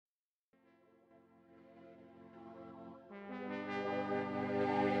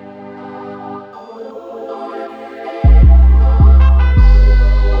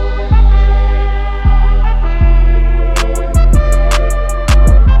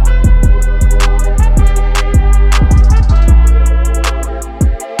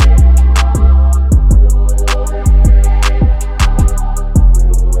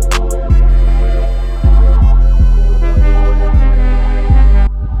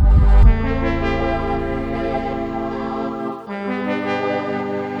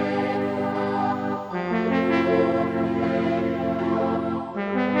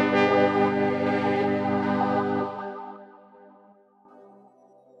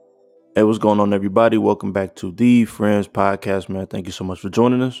Hey, what's going on, everybody? Welcome back to the Friends Podcast, man. Thank you so much for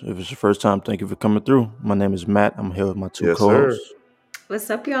joining us. If it's your first time, thank you for coming through. My name is Matt. I'm here with my two Yes, sir. co-hosts. What's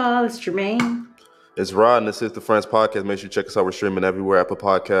up, y'all? It's Jermaine. It's Rod, and this is the Friends Podcast. Make sure you check us out. We're streaming everywhere: Apple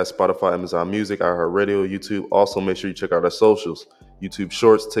Podcasts, Spotify, Amazon Music, iHeartRadio, YouTube. Also, make sure you check out our socials: YouTube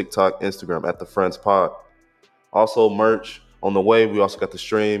Shorts, TikTok, Instagram at the Friends Pod. Also, merch on the way. We also got the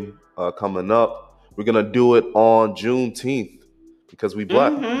stream coming up. We're gonna do it on Juneteenth because we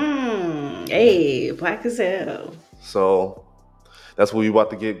black. Hey, black as hell. So that's what we about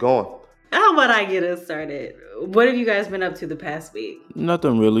to get going. How about I get us started? What have you guys been up to the past week?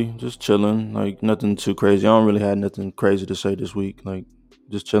 Nothing really, just chilling. Like nothing too crazy. I don't really have nothing crazy to say this week. Like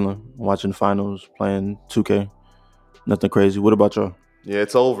just chilling, watching finals, playing 2K. Nothing crazy. What about y'all? Yeah,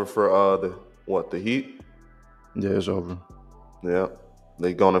 it's over for the Heat. Yeah, it's over. Yeah,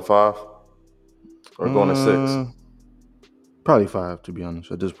 they going in 5 or going in 6. Probably 5, to be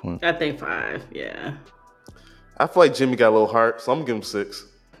honest. At this point, I think 5, yeah. I feel like Jimmy got a little heart, so I'm gonna give him 6.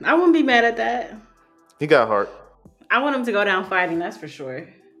 I wouldn't be mad at that. He got heart. I want him to go down fighting, that's for sure.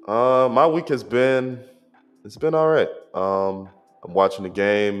 My week has been all right. I'm watching the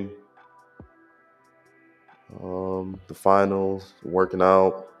game, the finals, working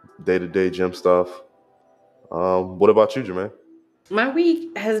out, day-to-day gym stuff. What about you, Jermaine? My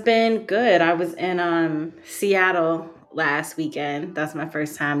week has been good. I was in Seattle last weekend. That's my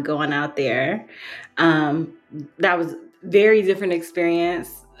first time going out there. That was very different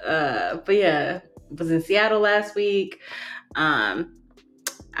experience. But yeah, was in Seattle last week. Um,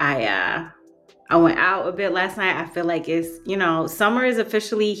 I went out a bit last night. I feel like summer is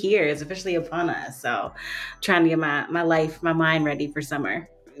officially here. It's officially upon us. So trying to get my mind ready for summer.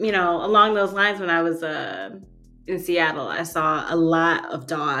 Along those lines, when I was in Seattle, I saw a lot of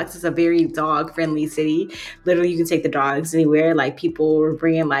dogs. It's a very dog friendly city. Literally, you can take the dogs anywhere. Like people were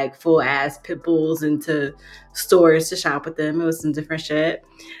bringing like full ass pit bulls into stores to shop with them. It was some different shit.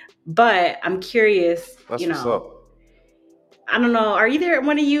 But I'm curious, That's what's up. I don't know. Are either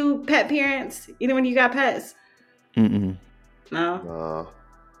one of you pet parents? Either one of you got pets? mm. No.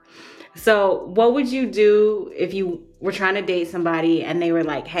 So what would you do if you were trying to date somebody and they were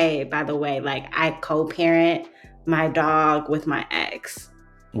like, hey, by the way, like I co-parent my dog with my ex?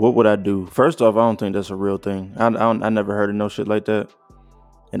 What would I do? First off, I don't think that's a real thing. I never heard of no shit like that.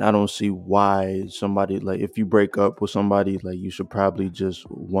 And I don't see why somebody, like, if you break up with somebody, like, you should probably just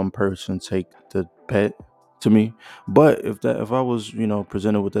one person take the pet, to me. But if I was,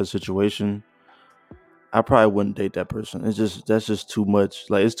 presented with that situation, I probably wouldn't date that person. That's just too much.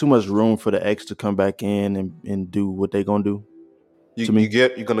 Like, it's too much room for the ex to come back in and do what they gonna do to me.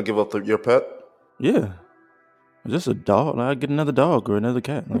 You're gonna give up your pet? Yeah, just a dog. Like, I get another dog or another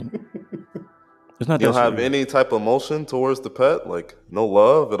cat. Like, it's not You that don't have serious. any type of emotion towards the pet, like no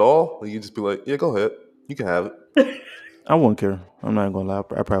love at all. Like, you just be like, yeah, go ahead, you can have it. I wouldn't care. I'm not gonna lie.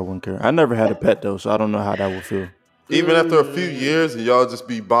 I probably wouldn't care. I never had a pet though, so I don't know how that would feel. Even after a few years, and y'all just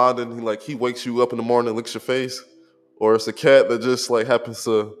be bonding. Like he wakes you up in the morning, and licks your face, or it's a cat that just like happens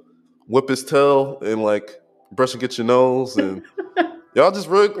to whip his tail and like brush against your nose, and y'all just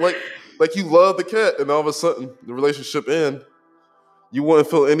really like you love the cat, and all of a sudden the relationship end. You wouldn't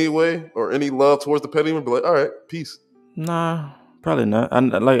feel any way or any love towards the pet, even be like, all right, peace. Nah, probably not. I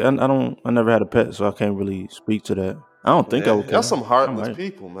don't. I never had a pet, so I can't really speak to that. I don't think I Man, would y'all care. some I heartless might.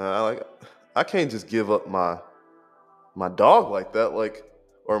 people, man. I can't just give up my dog like that, like,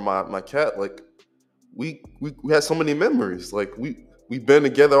 or my cat. Like we had so many memories. Like we've been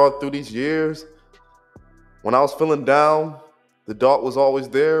together all through these years. When I was feeling down, the dog was always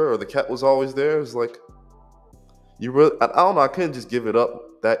there, or the cat was always there. It's like I don't know. I couldn't just give it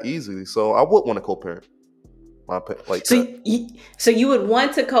up that easily. So I would want to co-parent my pet like So that. you would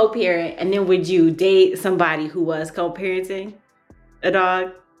want to co-parent, and then would you date somebody who was co-parenting a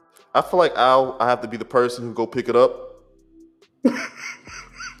dog? I feel like I have to be the person who go pick it up.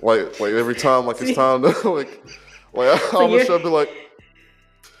 like every time, like it's time to like So I'm you're sure I'll be like,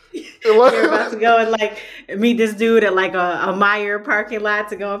 you're about to go and like meet this dude at like a Meyer parking lot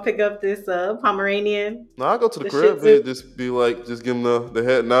to go and pick up this Pomeranian. no, I go to the The Shih crib, Tzu. just be like, just give him the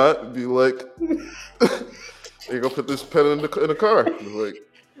head nod, and be like, you go put this pet in the car. Be like,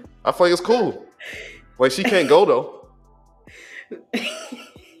 I feel like it's cool. Like she can't go though.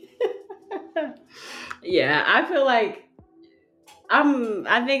 Yeah, I feel like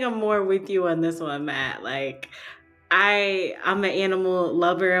I think I'm more with you on this one, Matt. Like I'm an animal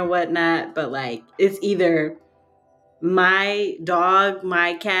lover and whatnot, but like it's either my dog,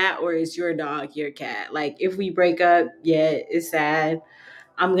 my cat, or it's your dog, your cat. Like if we break up, yeah, it's sad.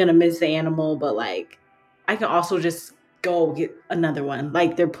 I'm gonna miss the animal, but like I can also just go get another one.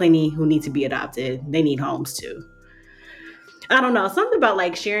 Like there are plenty who need to be adopted. They need homes too. I don't know, something about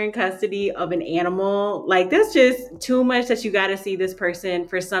like sharing custody of an animal, like that's just too much that you got to see this person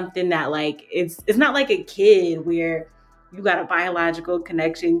for something that like it's not like a kid where you got a biological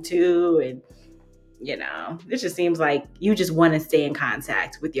connection to, and it just seems like you just want to stay in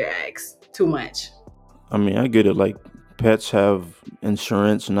contact with your ex too much. I mean, I get it. Like, pets have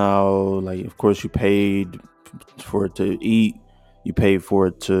insurance now. Like, of course, you paid for it to eat. You paid for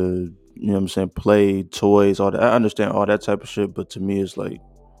it to, you know what I'm saying, play, toys, all that. I understand all that type of shit, but to me, it's like,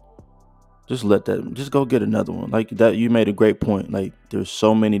 just go get another one. Like that, you made a great point. Like, there's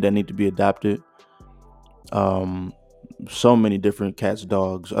so many that need to be adopted. Um, so many different cats,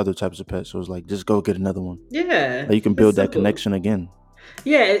 dogs, other types of pets. So it's like, just go get another one. Yeah, Like, you can it's build that simple. connection again.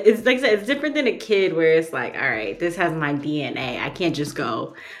 Yeah, it's like I said, it's different than a kid where it's like, all right, this has my DNA. I can't just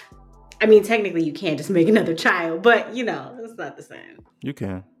go. I mean, technically, you can't just make another child, but it's not the same. You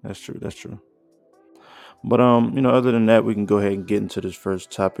can. That's true. That's true. But other than that, we can go ahead and get into this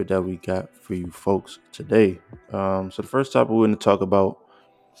first topic that we got for you folks today. So the first topic we're going to talk about,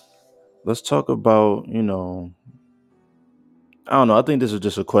 let's talk about, I don't know. I think this is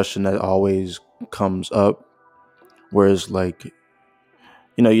just a question that always comes up, where it's like,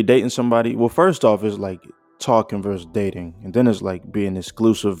 you're dating somebody. Well, first off, it's like talking versus dating, and then it's like being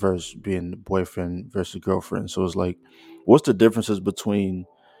exclusive versus being boyfriend versus girlfriend. So it's like, what's the differences between,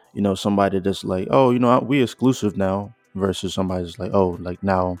 somebody that's like, oh, we exclusive now, versus somebody that's like, oh, like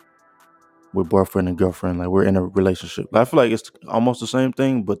now we're boyfriend and girlfriend, like we're in a relationship. I feel like it's almost the same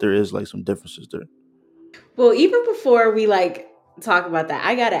thing, but there is like some differences there. Well, even before we like talk about that,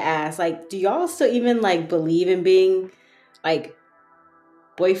 I gotta ask, like, do y'all still even like believe in being like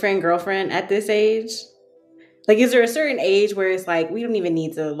boyfriend girlfriend at this age? Like, is there a certain age where it's like we don't even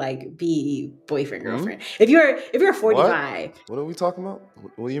need to like be boyfriend Hmm? girlfriend? If you're What? 45, What are we talking about?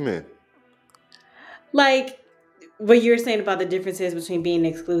 What do you mean? like what you're saying about the differences between being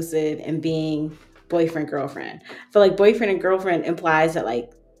exclusive and being boyfriend girlfriend. I feel like boyfriend and girlfriend implies that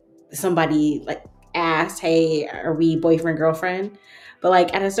like somebody like asked, "Hey, are we boyfriend girlfriend?" But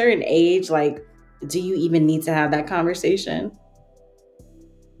like at a certain age, like, do you even need to have that conversation?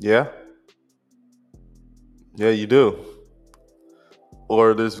 Yeah, yeah, you do.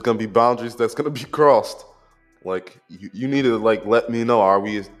 Or there's gonna be boundaries that's gonna be crossed. Like you need to like let me know. Are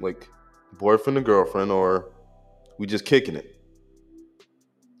we like boyfriend and girlfriend, or we just kicking it?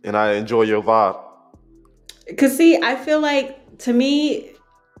 And I enjoy your vibe. Cause see, I feel like to me,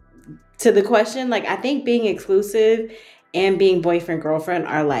 to the question, like I think being exclusive and being boyfriend girlfriend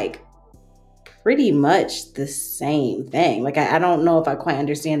are like pretty much the same thing. Like I don't know if I quite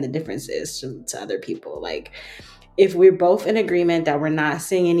understand the differences to other people. Like if we're both in agreement that we're not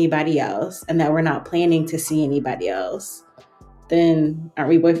seeing anybody else and that we're not planning to see anybody else, then aren't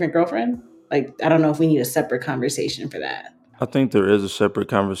we boyfriend girlfriend? Like I don't know if we need a separate conversation for that. I think there is a separate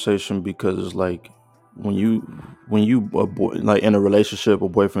conversation, because it's like when you like in a relationship, a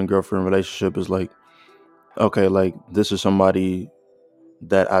boyfriend girlfriend relationship is like, okay, like this is somebody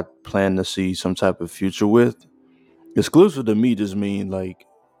that I plan to see some type of future with. Exclusive to me just mean like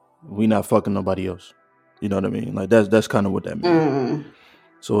we not fucking nobody else. You know what I mean? Like that's kind of what that means. Mm.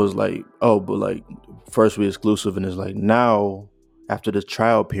 So it's like, oh, but like first we exclusive, and it's like now after the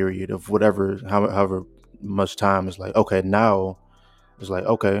trial period of whatever, however much time, it's like, okay, now it's like,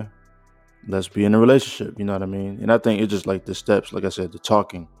 okay, let's be in a relationship. You know what I mean? And I think it's just like the steps, like I said, the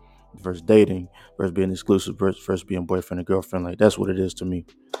talking versus dating versus being exclusive versus being boyfriend and girlfriend. Like that's what it is to me.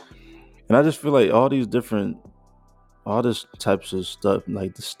 And I just feel like all this types of stuff,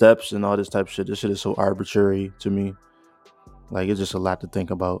 like the steps and all this type of shit, this shit is so arbitrary to me. Like it's just a lot to think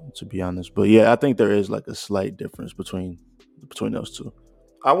about, to be honest. But yeah, I think there is like a slight difference between those two.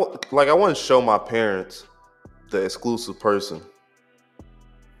 I want to show my parents the exclusive person.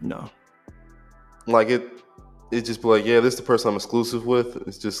 No. Like it just be like, yeah, this is the person I'm exclusive with.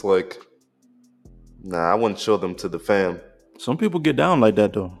 It's just like, nah, I wouldn't show them to the fam. Some people get down like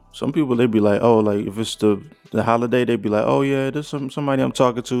that though. Some people they be like, oh, like if it's the holiday, they be like, oh yeah, there's somebody I'm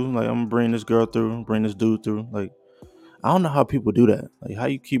talking to. Like I'm gonna bring this girl through, bring this dude through. Like I don't know how people do that. Like how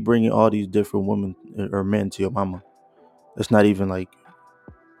you keep bringing all these different women or men to your mama. It's not even like,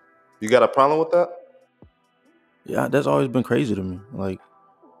 You got a problem with that? yeah. That's always been crazy to me. Like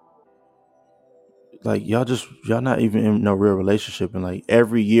y'all not even in no real relationship, and like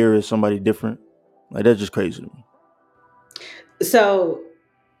every year is somebody different. Like that's just crazy to me. So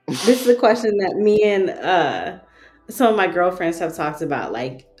this is a question that me and some of my girlfriends have talked about.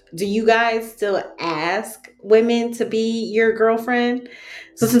 Like do you guys still ask women to be your girlfriend?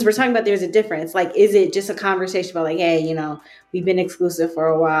 So since we're talking about there's a difference, like is it just a conversation about like, hey, we've been exclusive for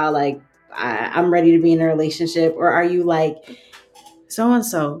a while, like I'm ready to be in a relationship, or are you like, so and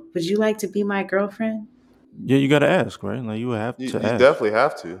so, would you like to be my girlfriend? Yeah, you gotta ask, right? Like you have to You ask. definitely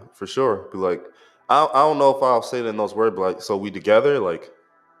have to, for sure. Be like, I don't know if I'll say it in those words, but like, so we together? Like,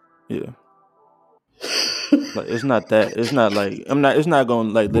 Yeah. Like it's not that. It's not like I'm not. It's not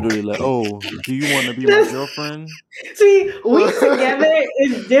going like literally like, oh, do you want to be my That's, girlfriend? see, we together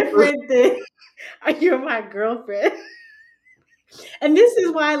is different than are you my girlfriend? And this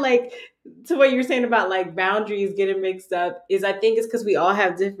is why, like, to what you're saying about like boundaries getting mixed up, is I think it's because we all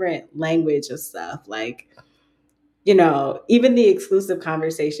have different language of stuff. Like, even the exclusive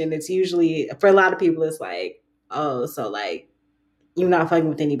conversation, it's usually for a lot of people, it's like, oh, so like you're not fucking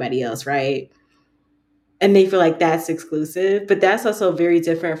with anybody else, right? And they feel like that's exclusive, but that's also very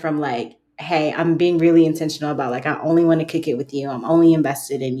different from like, hey, I'm being really intentional about like I only want to kick it with you. I'm only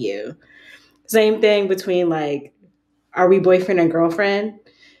invested in you. Same thing between like, are we boyfriend and girlfriend?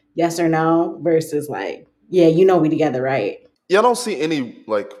 Yes or no, versus like, yeah, we together, right? yeah, I don't see any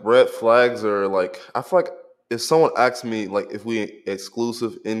like red flags or like. I feel like if someone asks me like if we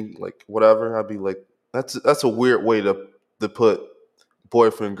exclusive in like whatever, I'd be like, that's a weird way to put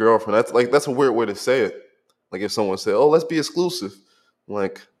boyfriend girlfriend. That's a weird way to say it. Like if someone said, "Oh, let's be exclusive,"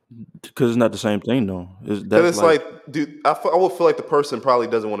 like Because it's not the same thing though. Is because that's it's like like, dude, I would feel like the person probably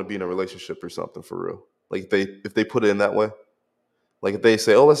doesn't want to be in a relationship or something for real. Like if they put it in that way, like if they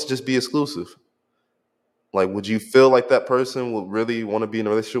say, "Oh, let's just be exclusive," like would you feel like that person would really want to be in a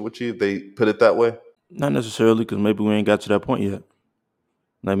relationship with you if they put it that way? not necessarily because maybe we ain't got to that point yet.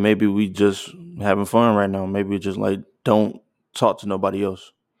 Like maybe we just having fun right now. Maybe we just like don't talk to nobody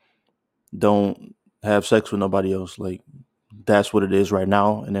else. Don't have sex with nobody else. Like that's what it is right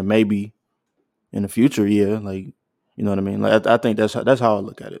now. And then maybe in the future, yeah, like you know what I mean. Like I think that's how I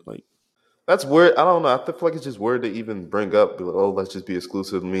look at it. Like That's weird. I don't know. I feel like it's just weird to even bring up. Be like, oh, let's just be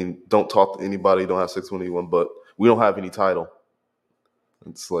exclusive. I mean, don't talk to anybody. Don't have sex with anyone. But we don't have any title.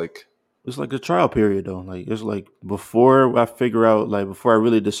 It's like it's like a trial period though. Like it's like before I figure out like before I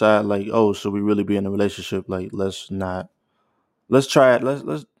really decide like oh should we really be in a relationship like let's try it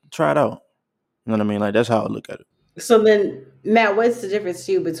let's try it out. You know what I mean? Like that's how I look at it. So then, Matt, what's the difference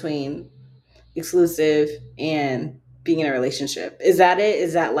to you between exclusive and being in a relationship? Is that it?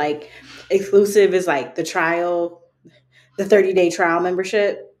 Is that like exclusive is like the trial, the 30-day trial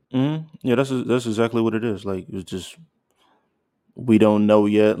membership? Yeah, that's exactly what it is. Like it's just we don't know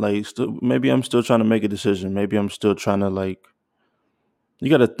yet. Like still, maybe I'm still trying to make a decision. Maybe I'm still trying to like you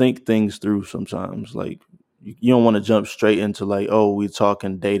got to think things through sometimes. Like you don't want to jump straight into like oh we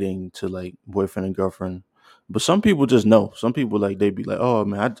talking dating to like boyfriend and girlfriend. But some people just know. Some people like they be like oh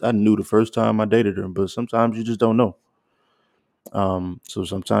man I knew the first time I dated her. But sometimes you just don't know. So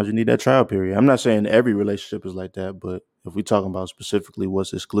sometimes you need that trial period. I'm not saying every relationship is like that, but if we talking about specifically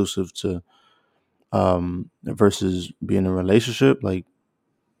what's exclusive to versus being in a relationship, like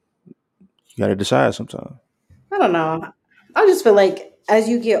you got to decide sometime. I don't know. I just feel like as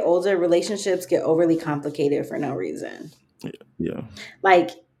you get older, relationships get overly complicated for no reason. Yeah, Like,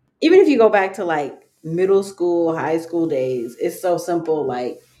 even if you go back to like middle school, high school days, it's so simple.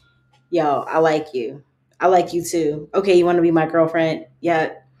 Like, yo, I like you. I like you too. Okay, you want to be my girlfriend?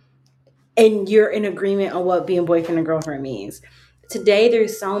 Yeah, and you're in agreement on what being boyfriend and girlfriend means. Today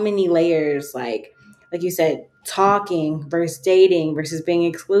there's so many layers, like you said, talking versus dating versus being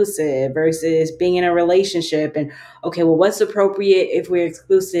exclusive versus being in a relationship. And okay, well, what's appropriate if we're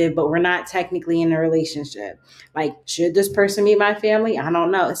exclusive but we're not technically in a relationship? Like, should this person meet my family? I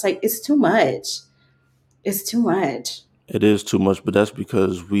don't know. It's like it's too much. It's too much. it is too much, but that's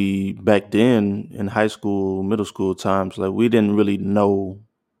because we back then in high school, middle school times, like we didn't really know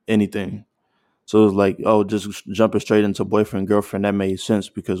anything. So it was like, oh, just jumping straight into boyfriend girlfriend that made sense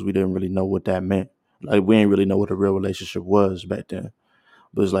because we didn't really know what that meant. Like we didn't really know what a real relationship was back then.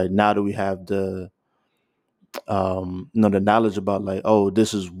 But it's like now that we have the knowledge about like oh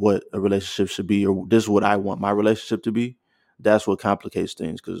this is what a relationship should be or this is what I want my relationship to be, that's what complicates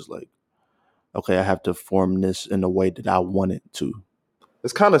things because it's like okay I have to form this in the way that I want it to.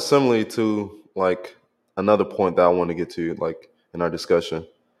 it's kind of similar to like another point that I want to get to, like in our discussion.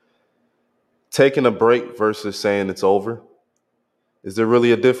 Taking a break versus saying it's over. Is there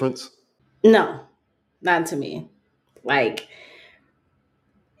really a difference? No, not to me. Like,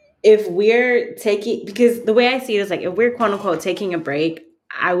 if we're taking, because the way I see it is like if we're quote unquote taking a break,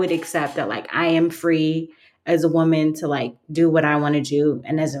 I would accept that like I am free as a woman to like do what I want to do,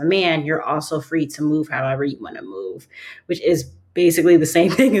 and as a man you're also free to move however you want to move, which is basically the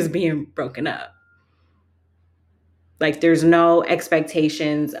same thing as being broken up. Like there's no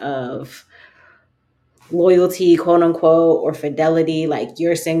expectations of loyalty, quote unquote, or fidelity. Like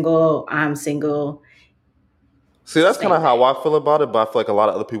you're single, I'm single. See, that's kind Same of how thing. I feel about it, but I feel like a lot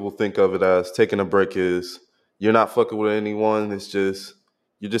of other people think of it as taking a break is you're not fucking with anyone. It's just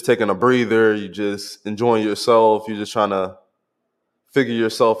you're just taking a breather. You're just enjoying yourself. You're just trying to figure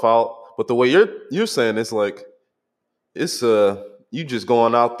yourself out. But the way you're saying it's like it's you just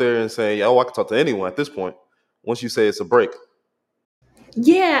going out there and saying, "Oh, I can talk to anyone at this point." Once you say it's a break,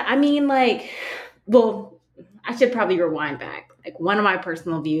 Yeah, I mean, like, well, I should probably rewind back. Like, one of my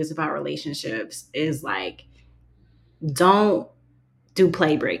personal views about relationships is like, don't do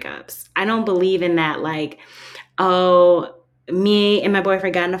play breakups. I don't believe in that, like, oh, me and my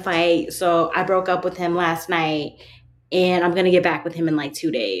boyfriend got in a fight, so I broke up with him last night and I'm gonna get back with him in like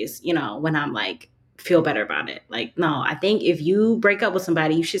 2 days, when I'm like feel better about it. Like, no, I think if you break up with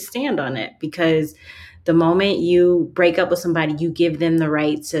somebody, you should stand on it because the moment you break up with somebody, you give them the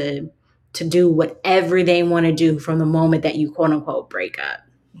right to do whatever they want to do from the moment that you quote unquote break up.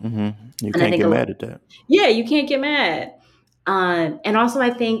 You And I can't think get mad at that. yeah, you can't get mad. And also, I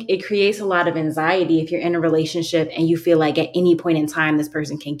think it creates a lot of anxiety if you're in a relationship and you feel like at any point in time, this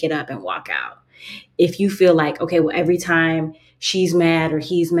person can get up and walk out. If you feel like, okay, well, every time she's mad or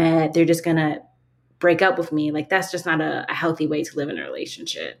he's mad, they're just going to break up with me, like that's just not a healthy way to live in a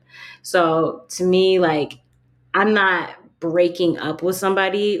relationship. So to me, like, I'm not breaking up with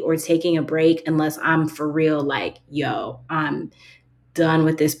somebody or taking a break unless I'm for real, like, yo, I'm done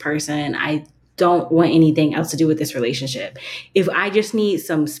with this person. I don't want anything else to do with this relationship. If I just need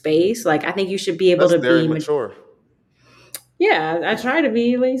some space, like I think you should be able that's to very be, mature. yeah, I try to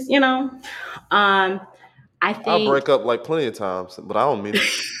be at least. Um, I I'll think, break up like plenty of times, but I don't mean it.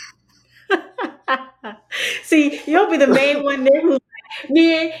 see, you'll be the main one there who's like,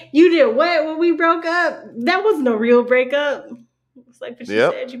 man, you did what when we broke up? That wasn't a real breakup. It's like, but you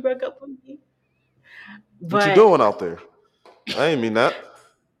Yep. said you broke up with me. What you But doing out there? I ain't mean that.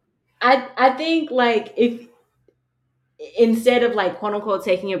 I think like if instead of like quote unquote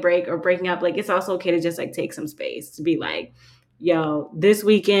taking a break or breaking up, like it's also okay to just like take some space to be like, yo, this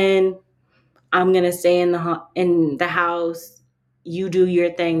weekend I'm gonna stay in the house. You do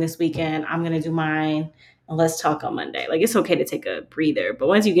your thing this weekend. I'm gonna do mine, and let's talk on Monday. Like it's okay to take a breather, but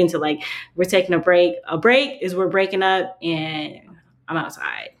once you get into like we're taking a break, is we're breaking up, and I'm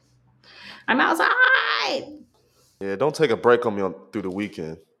outside. I'm outside. Yeah, don't take a break on me through the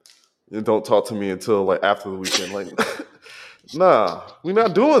weekend. And don't talk to me until like after the weekend. Like, nah, we're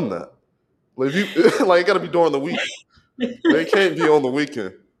not doing that. Like, if you like, it got to be during the week. They can't be on the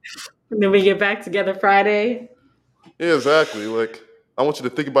weekend. And then we get back together Friday. Yeah, exactly. Like, I want you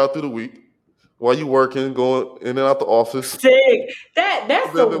to think about it through the week while you working, going in and out the office. Sick.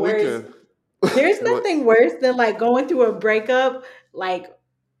 That's the Then the worst. weekend, There's like, nothing worse than like going through a breakup like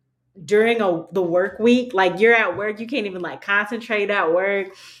during the work week. Like you're at work, you can't even like concentrate at work.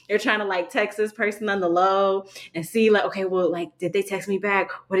 You're trying to like text this person on the low and see like, okay, well, like, did they text me back?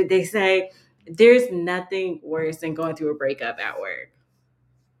 What did they say? There's nothing worse than going through a breakup at work.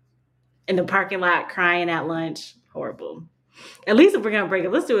 In the parking lot, crying at lunch. Horrible. At least if we're gonna break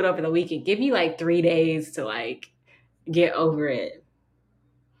up, let's do it over the weekend. Give me like 3 days to like get over it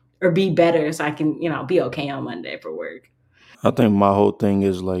or be better so I can, be okay on Monday for work. I think my whole thing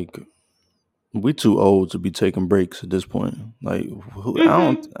is like we too old to be taking breaks at this point. Like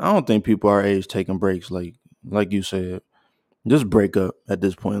Mm-hmm. I don't think people our age taking breaks. Like you said, just break up at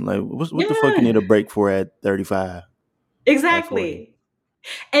this point. Like what the fuck you need Yeah, a break for at 35, at 40? exactly.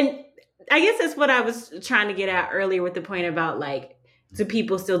 And I guess that's what I was trying to get at earlier with the point about like, do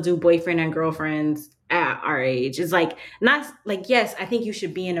people still do boyfriend and girlfriends at our age? It's like, not like, yes, I think you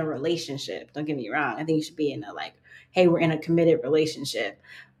should be in a relationship. Don't get me wrong. I think you should be in a like, hey, we're in a committed relationship.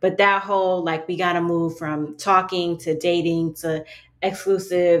 But that whole like, we got to move from talking to dating to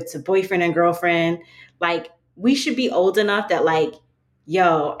exclusive to boyfriend and girlfriend. Like, we should be old enough that like,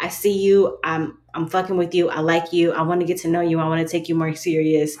 yo, I see you. I'm fucking with you. I like you. I want to get to know you. I want to take you more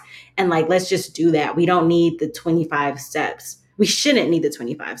serious. And like, let's just do that. We don't need the 25 steps. We shouldn't need the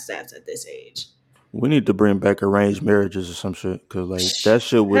 25 steps at this age. We need to bring back arranged marriages or some shit because like that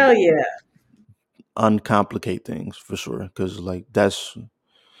shit would Hell yeah. uncomplicate things for sure. Because like that's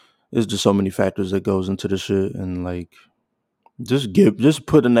there's just so many factors that goes into the shit and like just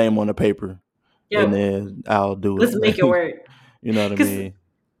put a name on the paper and Yep. then I'll do it. Let's make Like it work. you know what I Because mean?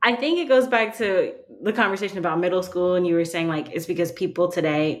 I think it goes back to the conversation about middle school. And you were saying like, it's because people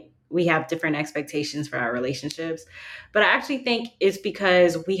today we have different expectations for our relationships. But I actually think it's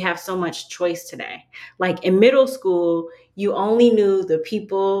because we have so much choice today. Like in middle school, you only knew the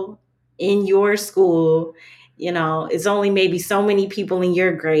people in your school. It's only maybe so many people in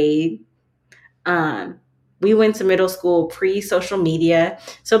your grade. um, we went to middle school pre social media,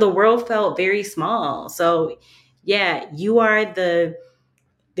 so the world felt very small. So yeah, you are the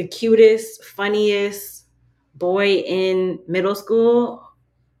cutest, funniest boy in middle school.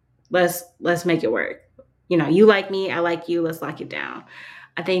 Let's make it work. You like me, I like you. Let's lock it down.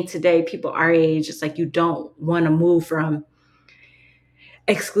 I think today people our age, it's like you don't want to move from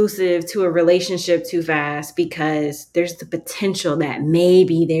exclusive to a relationship too fast because there's the potential that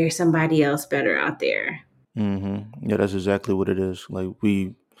maybe there's somebody else better out there. Yeah, that's exactly what it is. Like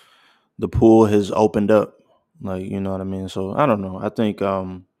the pool has opened up. Like, you know what I mean? So I don't know. I think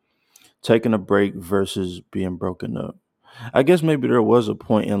taking a break versus being broken up. I guess maybe there was a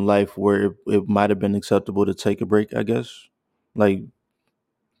point in life where it might have been acceptable to take a break, I guess. Like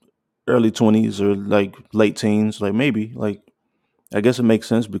early 20s or like late teens, like maybe. Like I guess it makes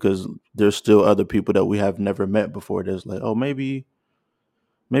sense because there's still other people that we have never met before. There's like, oh, maybe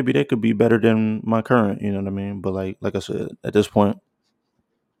they could be better than my current, you know what I mean? But like I said, at this point,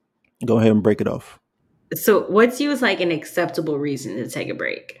 go ahead and break it off. So what's you is like an acceptable reason to take a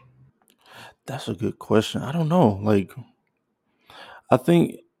break? That's a good question. I don't know. Like I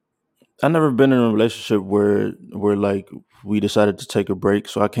think I never been in a relationship where like we decided to take a break,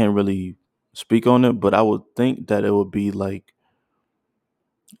 so I can't really speak on it, but I would think that it would be like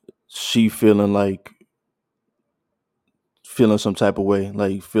she feeling some type of way,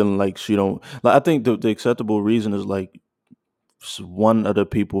 like feeling like she don't like I think the acceptable reason is like one of the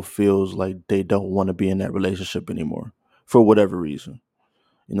people feels like they don't want to be in that relationship anymore for whatever reason.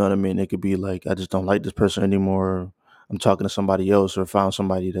 You know what I mean? It could be like I just don't like this person anymore. I'm talking to somebody else or found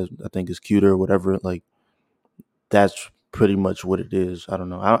somebody that I think is cuter or whatever. Like that's pretty much what it is. I don't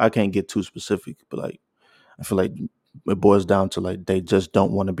know. I can't get too specific, but like I feel like it boils down to like they just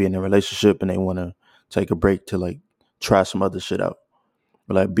don't want to be in a relationship and they want to take a break to like try some other shit out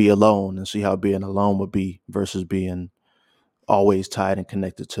or like be alone and see how being alone would be versus being always tied and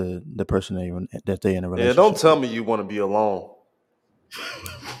connected to the person that they in a Yeah, don't relationship tell with. me you want to be alone.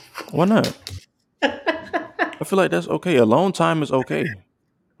 Why not? I feel like that's okay. Alone time is okay,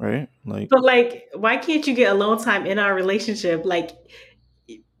 right? Like, But like, why can't you get alone time in our relationship? Like,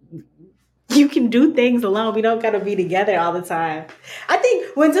 you can do things alone. We don't got to be together all the time. I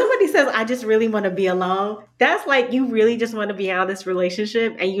think when somebody says, I just really want to be alone, that's like you really just want to be out of this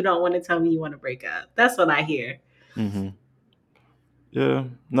relationship and you don't want to tell me you want to break up. That's what I hear. hmm yeah,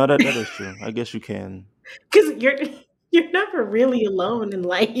 no, that is true. I guess you can. Because you're never really alone in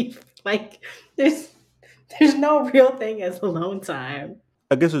life. Like, there's no real thing as alone time.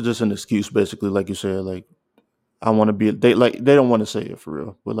 I guess it's just an excuse, basically, like you said. Like, I want to be. They don't want to say it for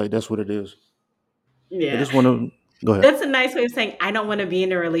real, but like that's what it is. They Yeah. just want to go ahead. That's a nice way of saying, I don't want to be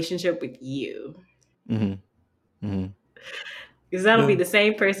in a relationship with you. hmm hmm Because that'll be Yeah. the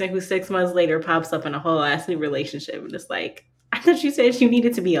same person who 6 months later pops up in a whole ass new relationship. And it's like, I thought you said you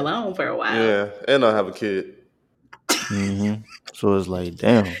needed to be alone for a while. Yeah, and I have a kid. hmm So it's like,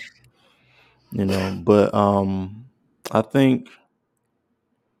 damn, But I think,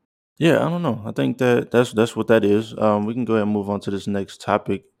 yeah, I don't know. I think that's what that is. We can go ahead and move on to this next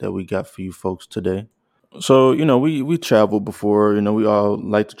topic that we got for you folks today. So we traveled before. We all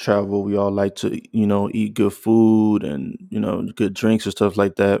like to travel. We all like to eat good food and good drinks and stuff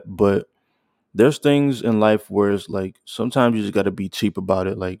like that. But there's things in life where it's like sometimes you just got to be cheap about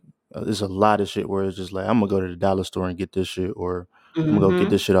it. Like there's a lot of shit where it's just like I'm gonna go to the dollar store and get this shit, or I'm gonna go get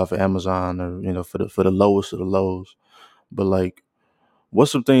this Mm-hmm. shit off of Amazon, or for the lowest of the lows. But like,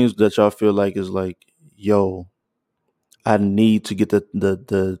 what's some things that y'all feel like is like, yo, I need to get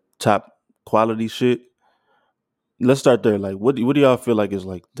the top quality shit. Let's start there. Like, what do y'all feel like is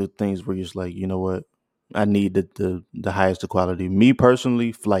like the things where you're just like, you know what, I need the highest quality. Me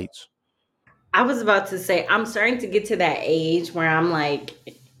personally, flights. I was about to say, I'm starting to get to that age where I'm like,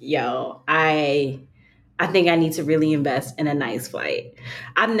 yo, I think I need to really invest in a nice flight.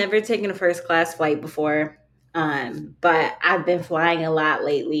 I've never taken a first class flight before, but I've been flying a lot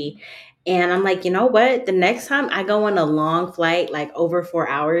lately. And I'm like, you know what? The next time I go on a long flight, like over 4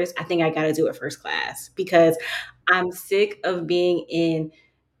 hours, I think I got to do it first class because I'm sick of being in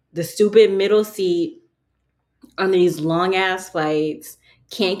the stupid middle seat on these long ass flights,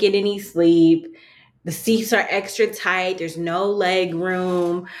 can't get any sleep. The seats are extra tight. There's no leg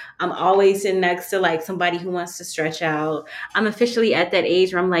room. I'm always sitting next to like somebody who wants to stretch out. I'm officially at that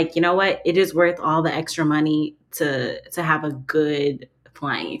age where I'm like, you know what? It is worth all the extra money to have a good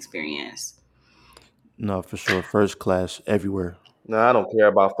flying experience. No, for sure. First class everywhere. Nah, I don't care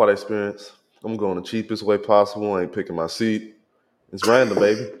about flight experience. I'm going the cheapest way possible. I ain't picking my seat. It's random,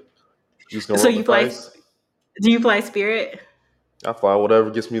 baby. Just gonna So roll the you fly? dice. Do you fly Spirit? I fly whatever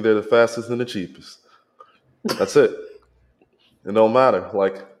gets me there the fastest and the cheapest. That's it. It don't matter.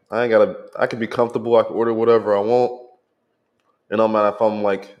 Like I ain't gotta. I can be comfortable. I can order whatever I want. It don't matter if I'm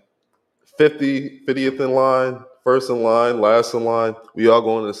like 50th in line, first in line, last in line. We all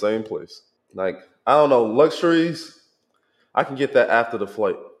going to the same place. Like I don't know luxuries. I can get that after the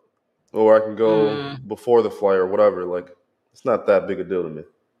flight, or I can go Mm. before the flight or whatever. Like it's not that big a deal to me.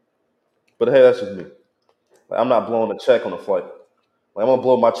 But hey, that's just me. Like, I'm not blowing a check on the flight. Like I'm gonna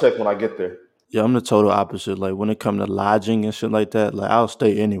blow my check when I get there. Yeah, I'm the total opposite. Like when it comes to lodging and shit like that, like I'll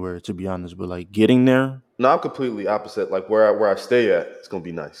stay anywhere to be honest. But like getting there, No, I'm completely opposite. Like where I stay at, it's gonna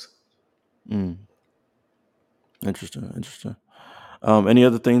be nice. mm, interesting, interesting. Any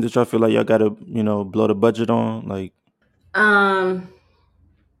other things that y'all feel like y'all gotta, blow the budget on? Like, Um,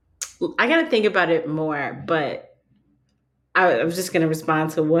 I gotta think about it more, but I was just gonna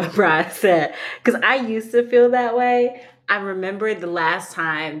respond to what Brad said because I used to feel that way. I remember the last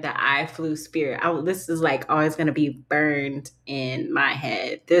time that I flew Spirit. This is like always gonna be burned in my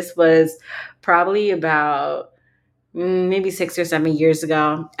head. This was probably about maybe 6 or 7 years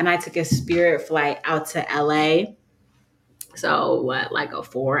ago, and I took a Spirit flight out to LA. So what, like a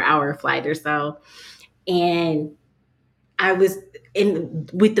 4 hour flight or so, and I was in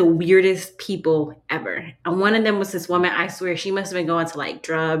with the weirdest people ever. And one of them was this woman, I swear she must have been going to like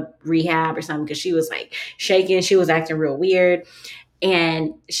drug rehab or something because she was like shaking. She was acting real weird.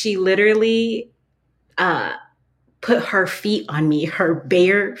 And she literally uh put her feet on me, her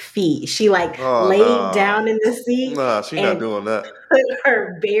bare feet. She like Oh laid no, down in the seat nah, she not and doing that. put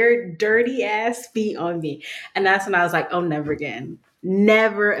her bare dirty ass feet on me. And that's when I was like, oh, never again.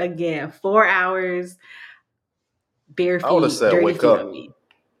 Never again. 4 hours, bare I would have feet, said dirty wake feet on up. me.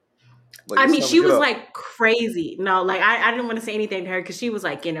 Like I it's mean, time to she get was up. like crazy. No, like I didn't want to say anything to her because she was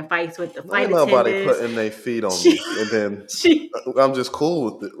like getting in fights with the Ain't flight nobody attendants. putting their feet on me, She, and then she, I'm just cool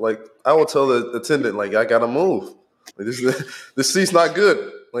with it. Like I will tell the attendant, like I gotta move. Like this seat's not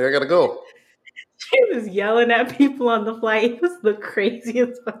good. Like I gotta go. she was yelling at people on the flight. It was the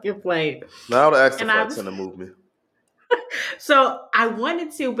craziest fucking flight. Now I would ask the And I flight was attendant to move me. so I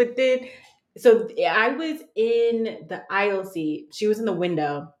wanted to, but then so I was in the aisle seat. She was in the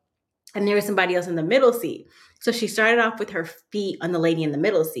window, and there was somebody else in the middle seat. So she started off with her feet on the lady in the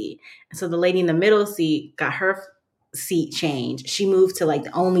middle seat. And so the lady in the middle seat got her seat changed. She moved to like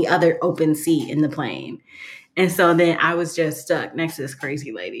the only other open seat in the plane. And so then I was just stuck next to this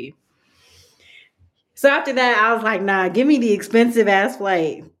crazy lady. So after that, I was like, nah, give me the expensive ass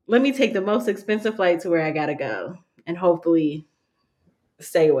flight. Let me take the most expensive flight to where I gotta go and hopefully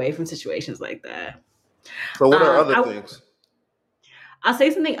stay away from situations like that. So what are other I things? I'll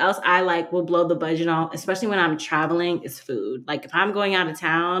say something else I like will blow the budget on, especially when I'm traveling, is food. Like if I'm going out of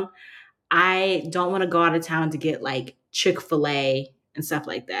town, I don't want to go out of town to get like Chick-fil-A and stuff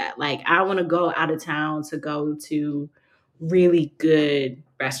like that. Like I want to go out of town to go to really good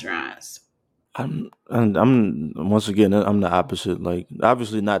restaurants. I'm once again, I'm the opposite. Like,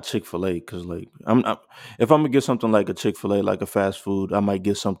 obviously not Chick-fil-A, because like if I'm gonna get something like a Chick-fil-A, like a fast food, I might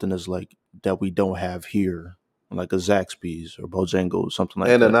get something that's like that we don't have here, like a Zaxby's or Bojangles, something like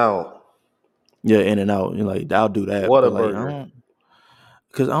In and that. out. Yeah, In and Out. Like I'll do that, What a but like burger.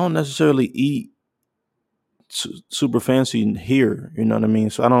 because I don't necessarily eat super fancy here. You know what I mean?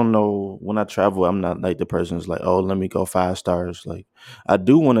 So I don't know, when I travel, I'm not like the person who's like, oh, let me go 5 stars. Like I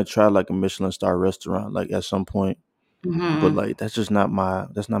do want to try like a Michelin star restaurant, like at some point, but Hmm. like that's not my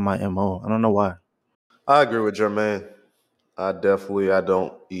mo. I don't know why. I agree with Jermaine. I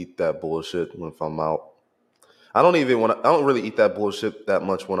don't eat that bullshit if I'm out. I don't really eat that bullshit that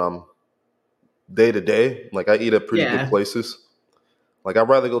much when I'm day to day. Like I eat at pretty good Yeah. places. Like I'd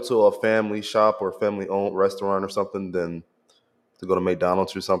rather go to a family shop or family owned restaurant or something than to go to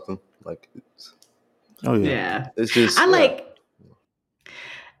McDonald's or something. Like Oh yeah. Yeah. it's just I yeah. like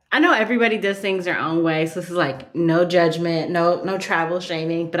I know everybody does things their own way. So this is like no judgment, no travel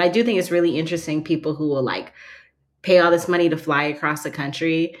shaming, but I do think it's really interesting people who will like pay all this money to fly across the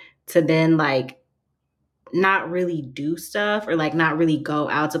country to then like not really do stuff or like not really go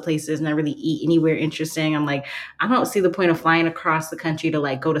out to places, not really eat anywhere interesting. I'm like, I don't see the point of flying across the country to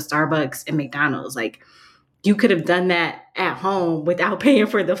like go to Starbucks and McDonald's. Like you could have done that at home without paying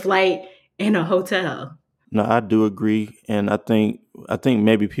for the flight and a hotel. No, I do agree, and I think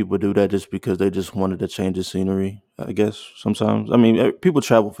maybe people do that just because they just wanted to change the scenery. I guess sometimes. I mean, people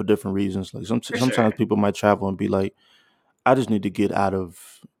travel for different reasons. Like For sure. sometimes people might travel and be like, I just need to get out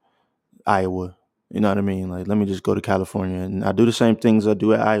of Iowa. You know what I mean? Like, let me just go to California, and I do the same things I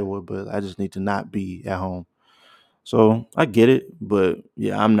do at Iowa, but I just need to not be at home. So I get it, but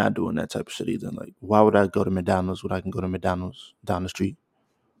yeah, I'm not doing that type of shit either. Like, why would I go to McDonald's when I can go to McDonald's down the street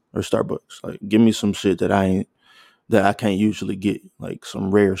or Starbucks? Like, give me some shit that I can't usually get, like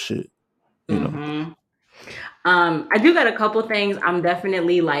some rare shit. You know. Hmm. I do got a couple things I'm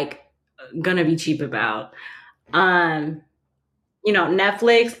definitely like gonna be cheap about. Um,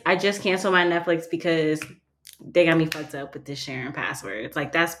 Netflix. I just canceled my Netflix because they got me fucked up with this sharing passwords.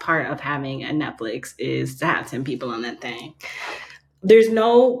 Like that's part of having a Netflix is to have 10 people on that thing. There's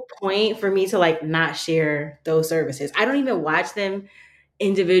no point for me to like not share those services. I don't even watch them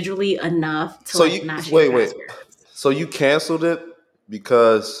individually enough to So like you not share wait, wait. passwords. So you canceled it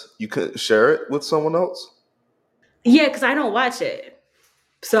because you couldn't share it with someone else? Yeah, because I don't watch it.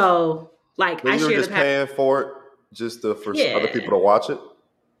 So like So I you were share the just password. paying for it just for other Yeah. people to watch it?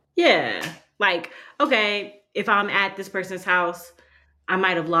 Yeah. Like, okay, if I'm at this person's house, I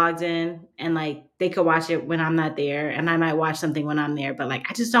might have logged in and like they could watch it when I'm not there and I might watch something when I'm there, but like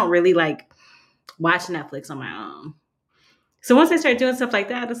I just don't really like watch Netflix on my own. So once I start doing stuff like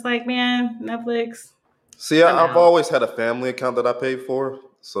that, it's like, man, Netflix, See, I'm I've out. always had a family account that I paid for,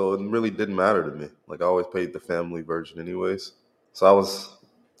 so it really didn't matter to me. Like I always paid the family version anyways. So I was,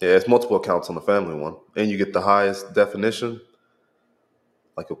 yeah, it's multiple accounts on the family one, and you get the highest definition,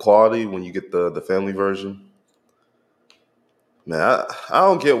 like a quality when you get the family version. Man, I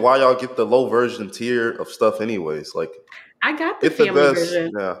don't get why y'all get the low version tier of stuff anyways. Like I got the get the family best,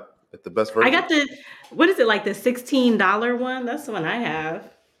 version. yeah, get the best I version. got the what is it like the $16 one? That's the one I have.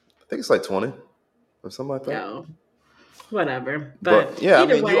 I think it's like 20 or something like that. No, whatever. But But yeah, I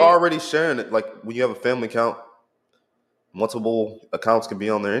either mean, you way, already sharing it. Like when you have a family account, multiple accounts can be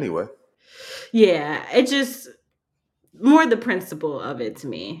on there anyway. yeah, it just more the principle of it to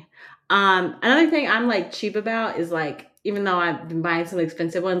me. Another thing I'm like cheap about is like, even though I've been buying some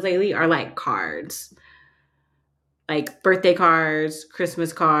expensive ones lately, are like cards, like birthday cards,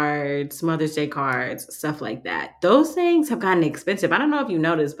 Christmas cards, Mother's Day cards, stuff like that. Those things have gotten expensive. I don't know if you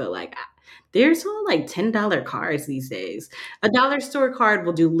noticed, but like they're selling like $10 cards these days. A dollar store card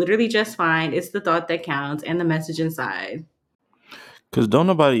will do literally just fine. It's the thought that counts and the message inside. Cause don't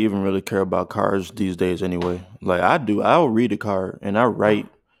nobody even really care about cars these days anyway. Like I do, I'll read a card and I write.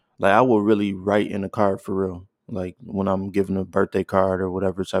 Like I will really write in a card for real. Like when I'm giving a birthday card or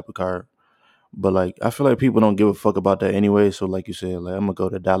whatever type of card. But like I feel like people don't give a fuck about that anyway. So like you said, like I'm gonna go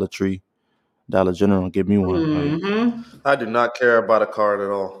to Dollar Tree, Dollar General, and get me one. Like Hmm. I do not care about a card at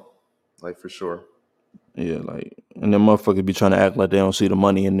all, like for sure. yeah, like and then motherfuckers be trying to act like they don't see the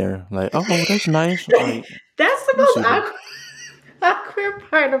money in there. Like oh that's nice. Like That's the let me most see the. awkward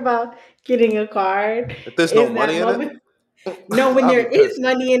part about getting a card If there's no is that money in it, moment. No, when I'll there be is pissed.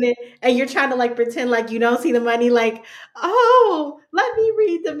 money in it and you're trying to like pretend like you don't see the money, like, oh, let me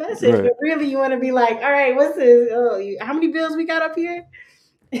read the message. But Right. really, you want to be like, all right, what's this? Oh, how many bills we got up here?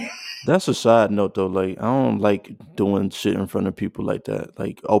 That's a side note though. Like I don't like doing shit in front of people like that.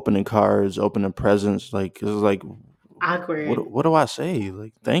 Like opening cards, opening presents. Like it's like, Awkward. what do I say?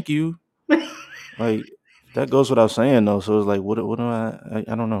 Like thank you. Like that goes without saying though. So it's like what do I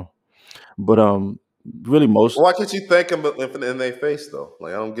don't know. But really most Why can't you thank them in their face though?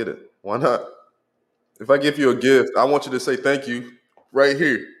 Like I don't get it. Why not? If I give you a gift, I want you to say thank you right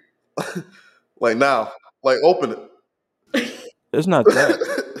here, like now, like open it's not that.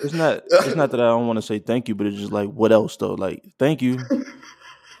 It's it. not that I don't want to say thank you, but it's just like what else though? Like thank you.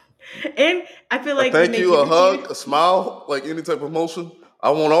 And I feel A like when thank they you, give a it to hug, you, a smile, like any type of emotion. I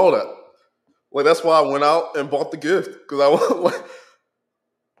want all that. Like that's why I went out and bought the gift because I want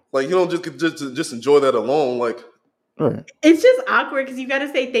like you don't just enjoy that alone. Like Right. it's just awkward because you got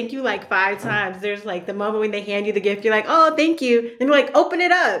to say thank you like 5 times. There's like the moment when they hand you the gift, you're like, oh, thank you. Then you're like, open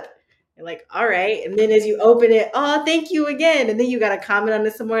it up. You're like, all right. And then as you open it, oh, thank you again. And then you got to comment on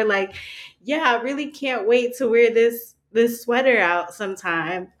it some more like, yeah, I really can't wait to wear this sweater out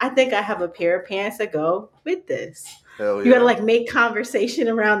sometime. I think I have a pair of pants that go with this. hell You got to yeah, like make conversation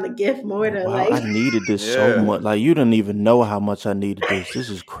around the gift more to Wow, I like, needed this so yeah. much. Like you didn't even know how much I needed this. This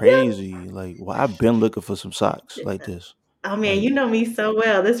is yeah. crazy. Like well, I've been looking for some socks like this. Oh man, Like you know me so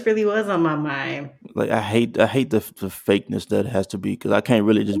well. This really was on my mind. I hate the fakeness that has to be because I can't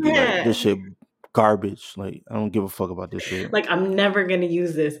really just be like Yeah. this shit garbage. Like I don't give a fuck about this shit. Like I'm never gonna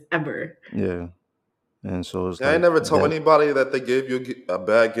use this ever. Yeah, and so it's Yeah, I ain't like never told that. anybody that they gave you a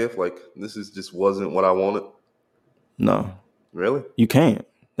bad gift. Like this is just wasn't what I wanted. No, Really, you can't.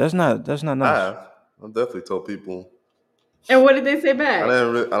 That's not I nice. have. I've definitely told people And what did they say back? I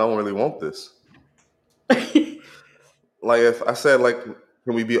don't really want this. Like if I said like,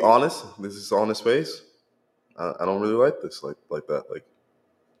 can we be honest? This is honest space. I don't really like this like that. Like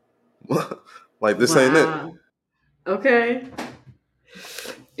like this ain't it. Wow. Okay.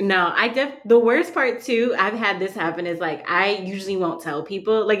 No, the worst part too, I've had this happen is like I usually won't tell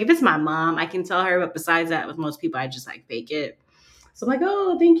people. Like if it's my mom, I can tell her, but besides that, with most people I just like fake it. So I'm like,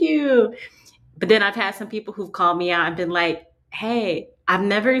 oh, thank you. But then I've had some people who've called me out and been like, hey, I've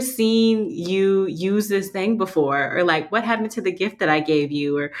never seen you use this thing before. Or like, what happened to the gift that I gave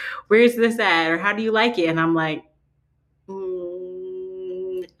you? Or where's this at? Or how do you like it? And I'm like,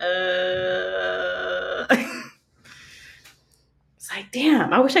 mm, it's like,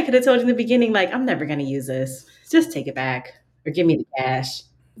 damn, I wish I could have told you in the beginning, like, I'm never going to use this. Just take it back or give me the cash.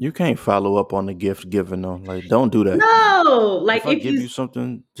 You can't follow up on the gift given though. Like, don't do that. No, If like I if give you you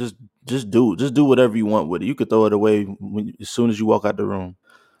something, just do whatever you want with it. You could throw it away as soon as you walk out the room.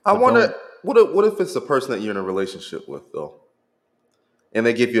 I But wonder don't. what if it's the person that you're in a relationship with though, and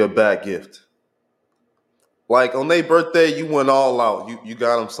they give you a bad gift. Like on their birthday, you went all out. You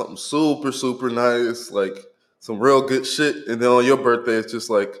got them something super nice, like some real good shit, and then on your birthday, it's just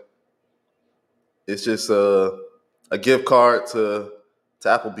a gift card to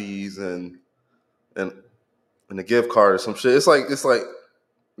Applebee's and and a gift card or some shit. It's like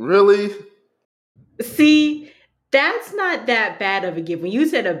really. see, that's not that bad of a gift. When you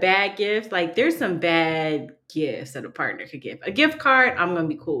said a bad gift, like there's some bad gifts that a partner could give. A gift card, I'm gonna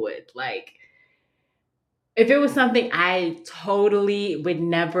be cool with. Like if it was something I totally would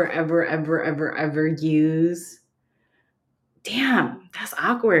never, ever, ever, ever, ever use, damn, that's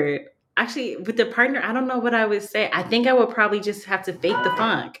awkward. Actually, with the partner, I don't know what I would say. I think I would probably just have to fake the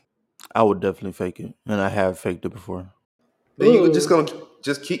funk. I would definitely fake it, and I have faked it before. Then you're just Ooh. gonna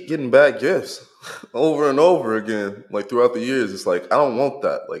just keep getting bad gifts over and over again, like throughout the years. It's like I don't want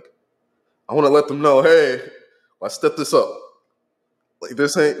that. Like I want to let them know, hey, I stepped this up. Like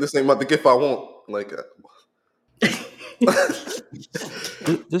this ain't about the gift I want. Like,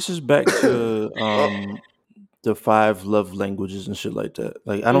 This is back to uh, the five love languages and shit like that.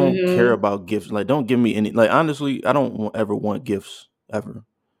 Like, I don't care Hmm. about gifts. Like, don't give me any. Like, honestly, I don't ever want gifts ever.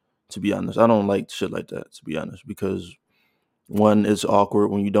 To be honest, I don't like shit like that. To be honest, because one, it's awkward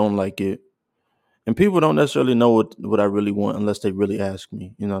when you don't like it, and people don't necessarily know what I really want unless they really ask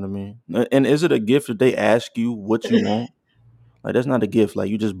me. You know what I mean? And is it a gift if they ask you what you want? Like, that's not a gift. Like,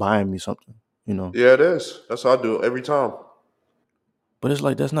 you just buying me something. You know. yeah, it is. That's how I do it every time. But it's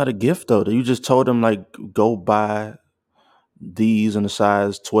like that's not a gift though. You just told them like go buy these in a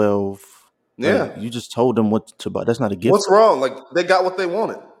size 12. Like Yeah. you just told them what to buy. That's not a gift What's though. wrong? Like they got what they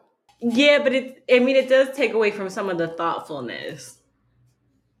wanted. Yeah, but I mean, it does take away from some of the thoughtfulness.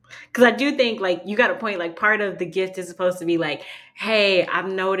 Because I do think, like, you got a point, like, part of the gift is supposed to be like, hey,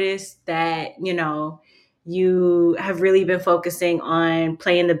 I've noticed that, you have really been focusing on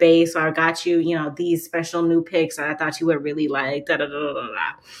playing the bass, or I got you, these special new picks that I thought you would really like. Da, da, da, da,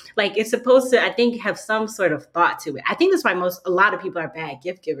 da. Like, it's supposed to, I think, have some sort of thought to it. I think that's why a lot of people are bad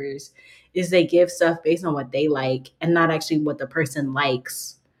gift givers, is they give stuff based on what they like and not actually what the person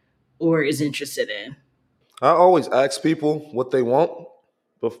likes or is interested in. I always ask people what they want,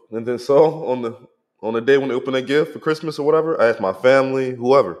 and then so on the day when they open their gift for Christmas or whatever, I ask my family,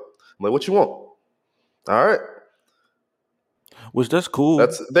 whoever, I'm like, "What you want?" All right, Which that's cool.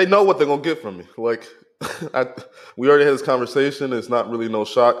 that's they know what they're gonna get from me. Like, I, we already had this conversation. It's not really no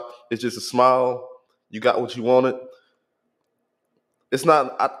shock. It's just a smile. You got what you wanted. It's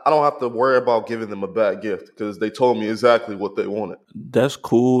not. I don't have to worry about giving them a bad gift because they told me exactly what they wanted. That's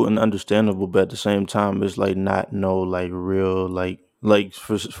cool and understandable, but at the same time, it's like not no like real like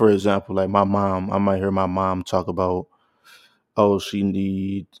for example, like my mom. I might hear my mom talk about oh she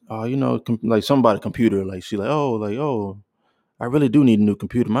need like somebody computer like she like oh I really do need a new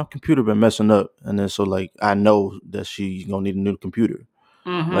computer. My computer been messing up, and then so like I know that she gonna need a new computer.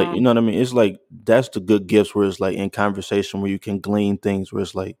 Like you Mm-hmm. know what I mean? It's like that's the good gifts where it's like in conversation where you can glean things where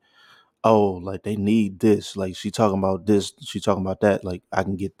it's like, oh, like they need this. Like she talking about this, she talking about that. Like I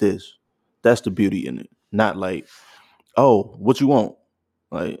can get this. That's the beauty in it. Not like, oh, what you want?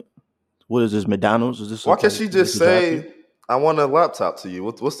 Like what is this? McDonald's? Is this Why can't she like just a drive through? say, "I want a laptop" to you?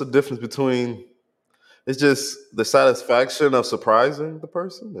 What's the difference between? It's just the satisfaction of surprising the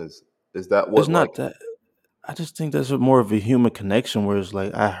person. Is that It's what not like? that. I just think that's more of a human connection where it's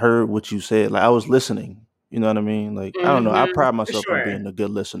like I heard what you said, like I was listening. You know what I mean? Like I don't know. I Mm-hmm. pride For myself on sure. being a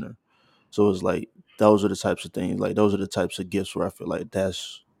good listener. So it's like those are the types of things. Like those are the types of gifts where I feel like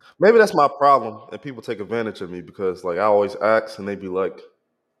that's Maybe that's my problem, and people take advantage of me because like I always ask, and they be like,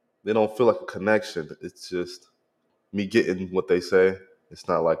 they don't feel like a connection. It's just me getting what they say. It's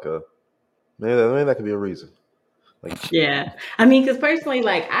not like a maybe that could be a reason. Like, Yeah. I mean, because personally,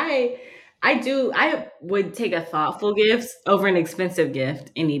 like I would take a thoughtful gift over an expensive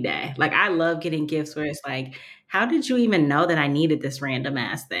gift any day. Like I love getting gifts where it's like, how did you even know that I needed this random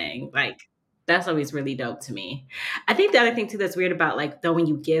ass thing? Like that's always really dope to me. I think the other thing too that's weird about like though when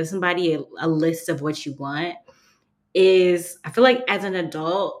you give somebody a list of what you want is I feel like as an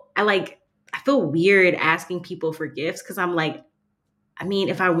adult, I feel weird asking people for gifts because I'm like, I mean,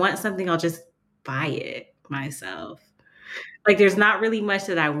 if I want something, I'll just buy it myself. Like, there's not really much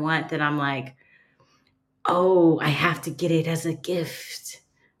that I want that I'm like, "Oh, I have to get it as a gift."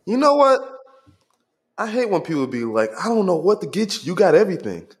 you know what? I hate when people be like, I don't know what to get you. You got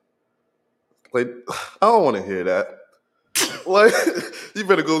everything. Like, I don't want to hear that. Like, you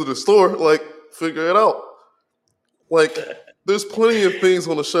better go to the store, like, figure it out. Like, there's plenty of things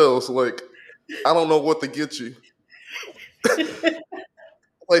on the shelves. Like, I don't know what to get you.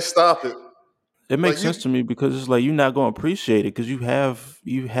 Like, stop it. It Like, makes sense to me because it's like you're not gonna appreciate it because you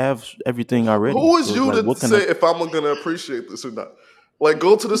have everything already. who is So it's you like, to what can I? say if I'm gonna appreciate this or not? Like,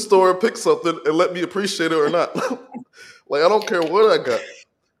 go to the store, pick something, and let me appreciate it or not. Like, I don't care what I got.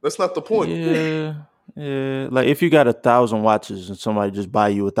 That's not the point. Yeah, yeah. Like if you got 1,000 watches and somebody just buy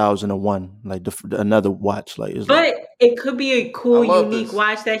you 1,001, like another watch, like it's like But it could be a I cool, love unique this.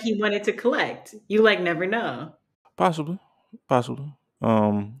 watch that he wanted to collect. You, like, never know. possibly, possibly.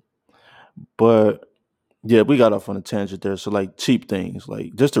 But yeah, we got off on a tangent there. So like cheap things,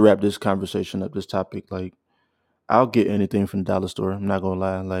 like just to wrap this conversation up, this topic, like I'll get anything from the dollar store. I'm not gonna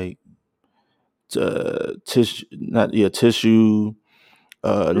lie, like tissue, not yeah, tissue,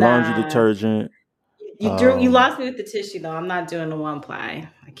 laundry Nah. detergent. You Um, lost me with the tissue, though. I'm not doing the one ply.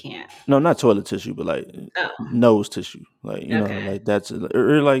 I can't. no, not toilet tissue, but like Oh, nose tissue, like okay. like that's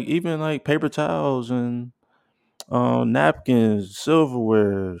or like even like paper towels and napkins,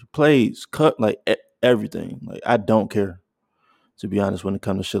 silverware, plates, cut like everything. Like I don't care to be honest when it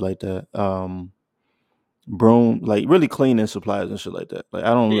comes to shit like that. Broom, like really cleaning supplies and shit like that. Like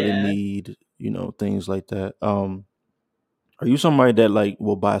I don't really Yeah. need things like that. Are you somebody that like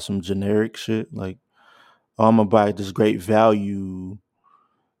will buy some generic shit like, oh, I'm gonna buy this great value,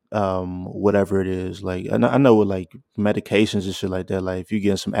 whatever it is. Like I know with like medications and shit like that. Like if you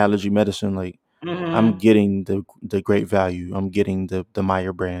get some allergy medicine, like I'm Mhm. getting the great value. I'm getting the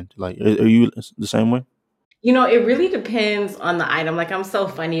Meyer brand. Like are you the same way? You know, it really depends on the item. Like, I'm so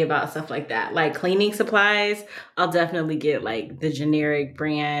funny about stuff like that. Like cleaning supplies, I'll definitely get like the generic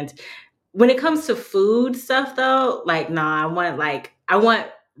brand. When it comes to food stuff though, like nah, I want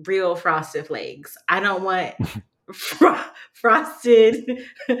real frosted flakes. I don't want frosted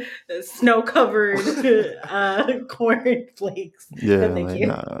snow covered corn flakes. No, Yeah, thank like you.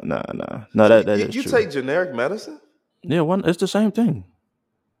 nah. No, So that is you true. take generic medicine? Yeah, one it's the same thing.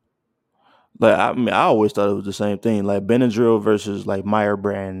 Like I mean, I always thought it was the same thing. Like Benadryl versus like Meyer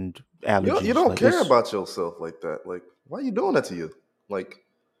brand You allergies. don't Like care it's about yourself like that. Like, why are you doing that to you? Like,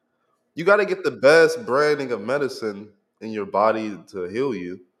 you got to get the best branding of medicine in your body to heal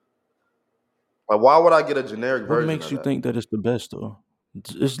you. Like, why would I get a generic what version makes of you that? think that it's the best though?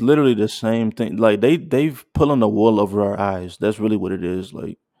 It's literally the same thing. Like they've pulling the wool over our eyes. That's really what it is.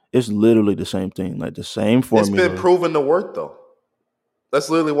 Like it's literally the same thing. Like the same It's been formula. proven to work though. That's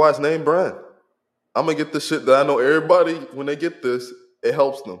literally why it's named brand. I'm gonna get the shit that I know everybody when they get this, it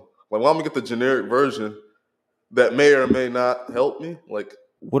helps them. Like, why I'm gonna get the generic version that may or may not help me? Like,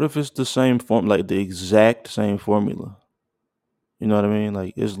 What if it's the same form, like the exact same formula? You know what I mean?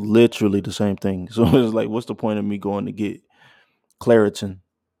 Like it's literally the same thing. So it's like, what's the point of me going to get Claritin?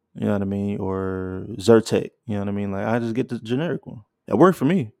 You know what I mean? Or Zyrtec. You know what I mean? Like I just get the generic one. It worked for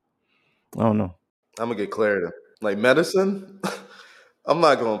me. I don't know. I'm gonna get clarity. Like medicine, I'm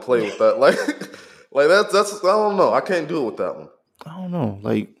not gonna play with that. Like, like that's I don't know. I can't do it with that one. I don't know.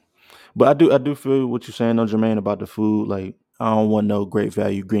 Like, but I do feel what you're saying, though, Jermaine, about the food. Like, I don't want no great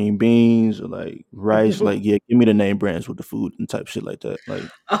value green beans or like rice. Like, yeah, give me the name brands with the food and type shit like that. Like,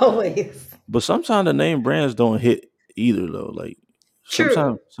 Always. but sometimes the name brands don't hit either though. Like,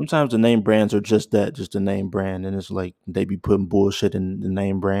 sometimes True. sometimes the name brands are just that, just a name brand, and it's like they be putting bullshit in the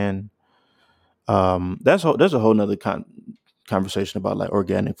name brand. There's a whole nother conversation about like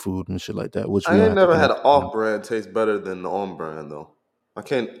organic food and shit like that, which we I don't ain't have to never get had into an now. off brand taste better than the on brand though. I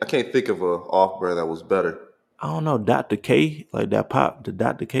can't think of a off brand that was better. I don't know, Dr. K, like that pop, the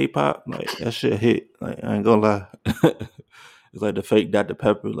Dr. K pop, like that shit hit. Like I ain't gonna lie. It's like the fake Dr.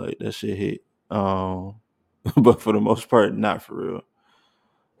 Pepper, like that shit hit. But for the most part, not for real.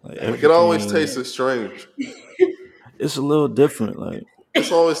 Like Like, it always everything tasted strange. it's a little different. Like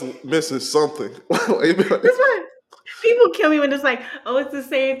It's always missing something. Like, it be like, That's right. People kill me when it's like, oh, it's the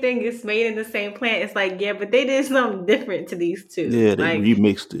same thing. It's made in the same plant. It's like, yeah, but they did something different to these two. Yeah, they Like,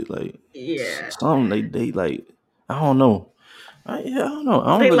 remixed it. Like yeah, some they like I don't know. I don't know. I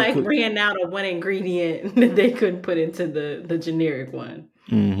don't they really like cook. ran out of one ingredient that they couldn't put into the generic one.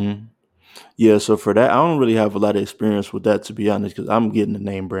 Hmm. Yeah, so for that, I don't really have a lot of experience with that to be honest, because I'm getting the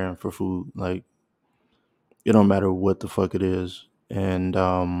name brand for food. Like it don't matter what the fuck it is. And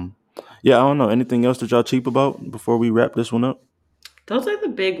yeah, I don't know. Anything else that y'all cheap about before we wrap this one up? Those are the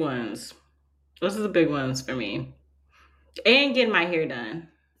big ones. Those are the big ones for me. And getting my hair done.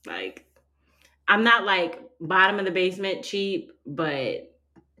 Like, I'm not like bottom of the basement cheap, but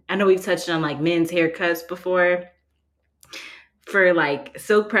I know we've touched on like men's haircuts before. For like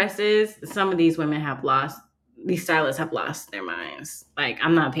silk presses, some of these women have lost, these stylists have lost their minds. Like,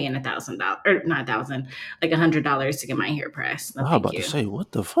 I'm not paying $1,000 or not 1,000, like $100 to get my hair pressed. No, I was thank about to you. say,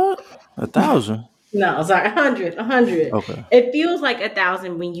 what the fuck? 1,000? No, sorry, 100, 100. Okay. It feels like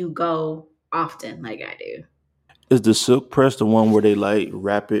 1,000 when you go often, like I do. Is the silk press the one where they like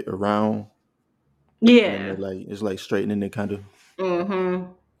wrap it around and then they Yeah. like it's like straightening it kind of? Mm-hmm.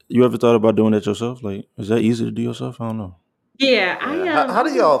 You ever thought about doing that yourself? Like, is that easy to do yourself? I don't know. Yeah, Yeah. How I do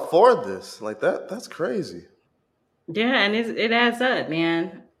was, y'all afford this? Like that? That's crazy. yeah, and it adds up,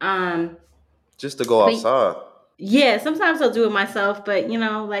 man. Just to go But outside. yeah, sometimes I'll do it myself, but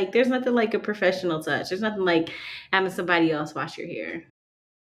like there's nothing like a professional touch. There's nothing like having somebody else wash your hair.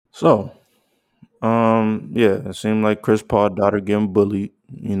 So, yeah, it seemed like Chris Paul daughter getting bullied.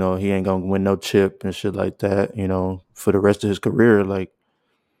 He ain't gonna win no chip and shit like that. For the rest of his career. Like,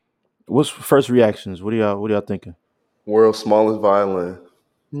 what's first reactions? What are y'all thinking? World's smallest violin.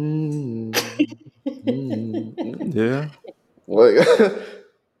 Mm, Yeah, like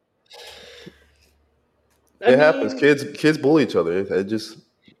I it happens. mean, Kids bully each other. It just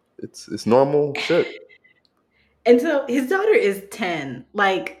it's normal shit. and so his daughter is 10.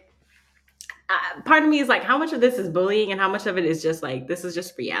 Like, part of me is like, how much of this is bullying and how much of it is just like, this is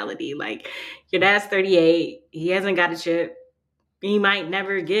just reality. Like, your dad's 38. He hasn't got a chip. He might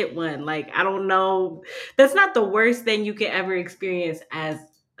never get one. Like, I don't know. That's not the worst thing you can ever experience as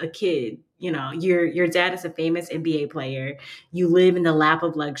a kid. Your dad is a famous NBA player. You live in the lap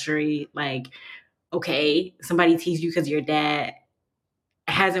of luxury. Like, okay, somebody teased you because your dad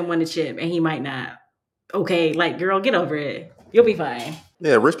hasn't won a chip and he might not. Okay, like, girl, get over it. You'll be fine.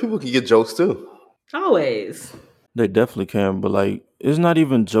 Yeah, rich people can get jokes too. Always. they definitely can. But like, it's not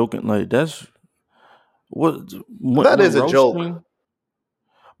even joking. Like, that's what That when is a joke. roasting.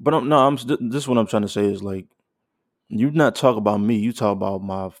 But I'm no, this is what I'm trying to say is like you not talk about me, you talk about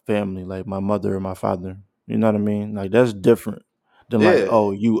my family, like my mother and my father. You know what I mean? Like that's different than like, Yeah,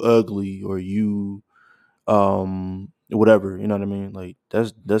 oh, you ugly or you whatever, you know what I mean? Like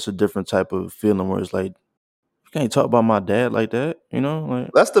that's a different type of feeling where it's like you can't talk about my dad like that, like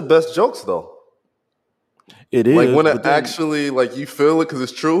that's the best jokes though. it Like is, when it but then actually like you feel it because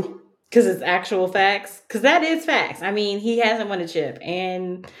it's true. Because it's actual facts. Because that is facts. I mean, he hasn't won a chip,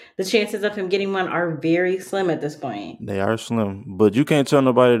 and the chances of him getting one are very slim at this point. they are slim. But you can't tell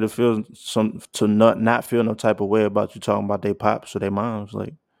nobody to feel to not feel no type of way about you talking about their pops or their moms.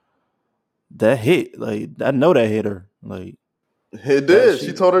 Like that hit. Like I know that hit her. Like It that did. She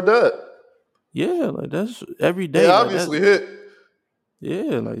she told her dad. yeah, like that's every It day. Like that obviously hit.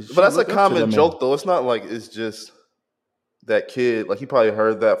 yeah, like But she that's a look up to that common man. joke though. It's not like it's just that kid. Like he probably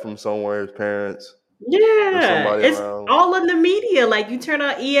heard that from somewhere, his parents or Yeah, somebody it's around. all in the media. Like, you turn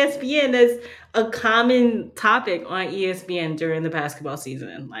on ESPN, there's a common topic on ESPN during the basketball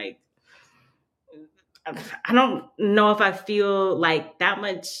season. Like, I don't know if I feel like that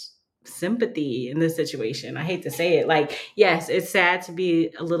much sympathy in this situation. I hate to say it. Like, yes, it's sad to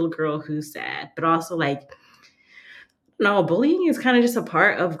be a little girl who's sad, but also like, no, bullying is kind of just a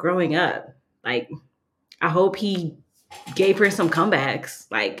part of growing up. Like, I hope he gave her some comebacks.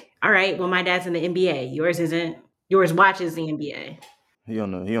 Like, all right, well, my dad's in the NBA. Yours isn't. Yours watches the NBA. He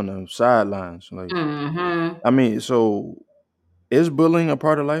on the sidelines. Like Mm-hmm. I mean, so is bullying a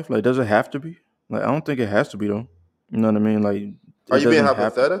part of life? Like does it have to be? Like I don't think it has to be though. You know what I mean? Like Are it you being doesn't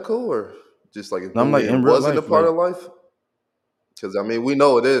have to. hypothetical or just like if I'm like in bullying real wasn't a life. part Like of life? Because I mean, we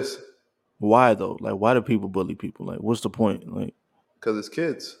know it is. why though? Like why do people bully people? Like what's the point? Like Because it's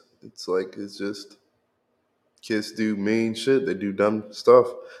kids. It's like it's just kids do mean shit. They do dumb stuff.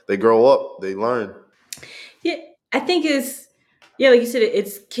 They grow up. They learn. Yeah, I think yeah, like you said,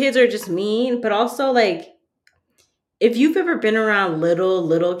 it's kids are just mean, but also like if you've ever been around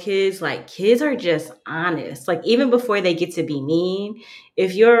little kids, like kids are just honest. Like even before they get to be mean,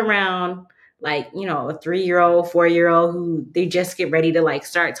 if you're around like, a 3-year old, 4-year old who they just get ready to like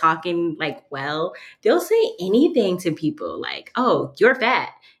start talking, like, well, they'll say anything to people like, oh, you're fat.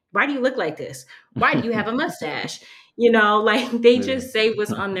 Why do you look like this? Why do you have a mustache? Like they Yeah. just say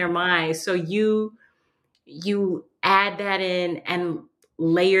what's on their mind. So you add that in and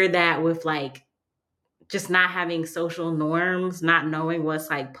layer that with like just not having social norms, not knowing what's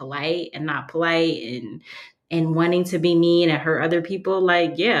like polite and not polite, and wanting to be mean and hurt other people.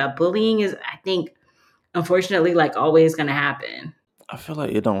 Like, yeah, bullying is, I think, unfortunately, like always gonna happen. I feel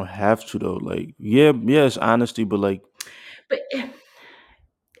like it don't have to though. Like, yeah, yeah, it's honesty, but like, But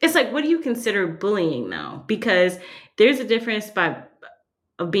it's like, what do you consider bullying though? Because there's a difference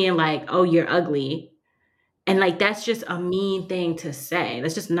of being like, oh, you're ugly. And like that's just a mean thing to say.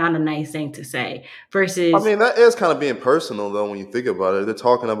 That's just not a nice thing to say. I Versus, mean, that is kind of being personal though when you think about it. They're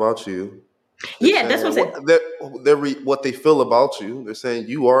talking about you. They're yeah, that's saying what I what said. what they feel about you. They're saying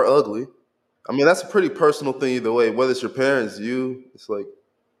you are ugly. I mean, that's a pretty personal thing either way. Whether it's your parents, you, it's like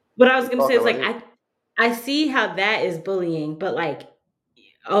What I was they're gonna say talking is about like you. I see how that is bullying, but like,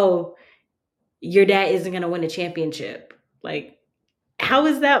 oh, your dad isn't gonna win a championship. Like, how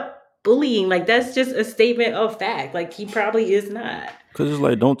is that bullying? Like, that's just a statement of fact. Like, he probably is not. cause it's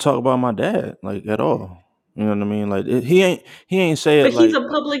like don't talk about my dad like at all. You know what I mean? Like he ain't say it But he's like. a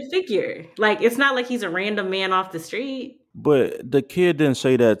public figure. Like, it's not like he's a random man off the street. But the kid didn't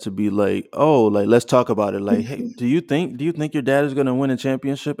say that to be like, oh, like let's talk about it. Like, hey, do you think your dad is gonna win a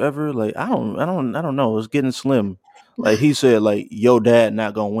championship ever? Like, I don't know. It's getting slim. Like he said, like your dad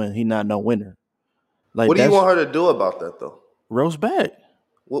not gonna win. He not no winner. What Like do you that's want her to do about that though? roast back.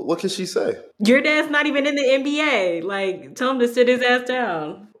 What can she say? Your dad's not even in the NBA. Like, tell him to sit his ass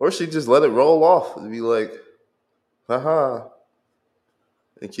down. Or she just let it roll off and be like, haha,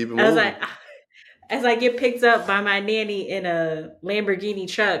 and keep it As moving. I as I get picked up by my nanny in a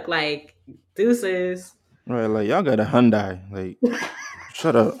Lamborghini truck, like, deuces. Right? Like y'all got a Hyundai. Like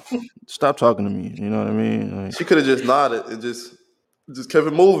shut up. Stop talking to me. You know what I mean? Like She could have just nodded and just kept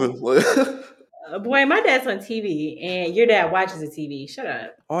it moving. Like, Boy, my dad's on TV, and your dad watches the TV. Shut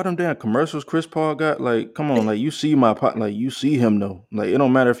up. all them damn commercials Chris Paul got. Like come on. Like you see my pot. Like you see him though. Like it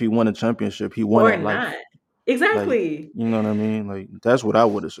don't matter if he won a championship. He won Or at not. life. Like, Exactly. you know what I mean? Like, that's what I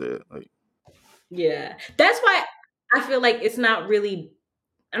would have said. Like, Yeah. That's why I feel like it's not really,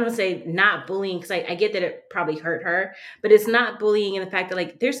 I don't wanna say not bullying, because I get that it probably hurt her, but it's not bullying in the fact that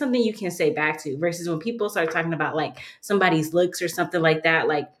like there's something you can say back to, versus when people start talking about like somebody's looks or something like that,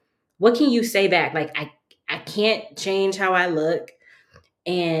 like what can you say back? Like I can't change how I look,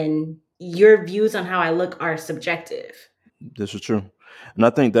 and your views on how I look are subjective. this is true. And I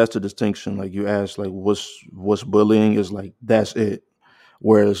think that's the distinction. Like, you asked, like, what's bullying is like, that's it.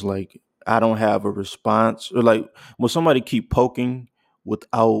 Whereas, like, I don't have a response. Or, like, when somebody keep poking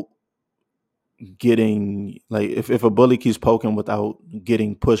without getting, like, if a bully keeps poking without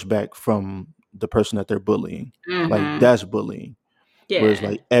getting pushback from the person that they're bullying, like, Mhm. that's bullying. Whereas Yeah.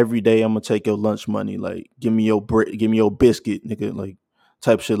 like every day I'm gonna take your lunch money, like give me your bread, give me your biscuit, nigga, like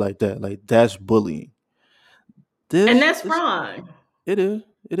type shit like that. Like that's bullying. And This that's is wrong. it is.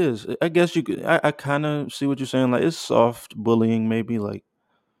 It is. I guess you could I kind of see what you're saying. Like it's soft bullying maybe, like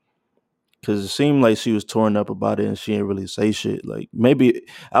because it seemed like she was torn up about it and she didn't really say shit. Like maybe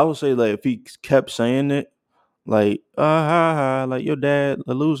I would say like if he kept saying it, like ha ha, like your dad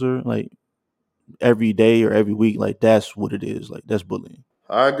a loser, like every day or every week, like that's what it is. Like that's bullying.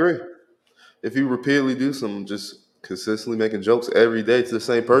 I agree. If you repeatedly do some, just consistently making jokes every day to the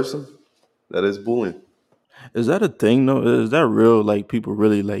same person, that is bullying. Is that a thing though? Is that real? Like people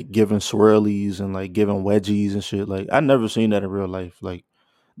really like giving swirlies and like giving wedgies and shit. Like I never seen that in real life. Like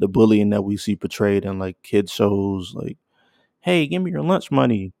the bullying that we see portrayed in like kid shows. Like, hey, give me your lunch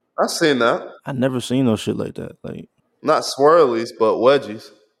money. I've seen that. I never seen no shit like that. Like, Not swirlies, but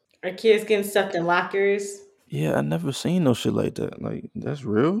wedgies. Our kids getting stuffed in lockers. yeah, I never seen no shit like that. Like that's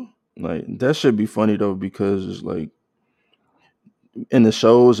real. Like that should be funny though because it's like in the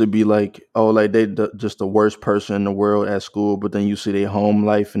shows it'd be like oh like just the worst person in the world at school, but then you see their home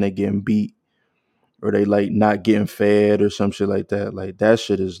life and they getting beat or they like not getting fed or some shit like that. Like that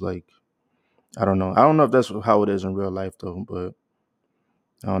shit is like I don't know. I don't know if that's how it is in real life though, but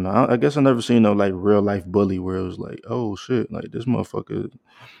I don't know. I guess I never seen no like real life bully where it was like, oh shit, like this motherfucker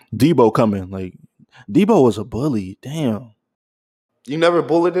Debo coming. Like Debo was a bully. Damn. You never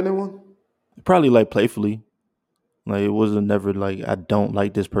bullied anyone? Probably like playfully. Like it wasn't never like I don't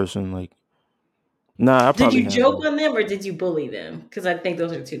like this person. Like nah, I Did probably you joke haven't. on them or did you bully them? Because I think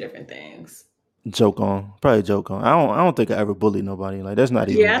those are two different things. Joke on, probably joke on. I don't think I ever bullied nobody. Like that's not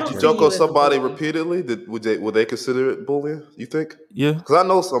even Yeah, I my don't You see joke character. on you as a somebody bully. repeatedly, would they consider it bullying? You think? Yeah, Because I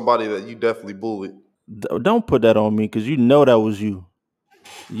know somebody that you definitely bullied. don't put that on me because you know that was you.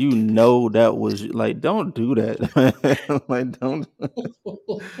 You know that was like, don't do that, man. Like, don't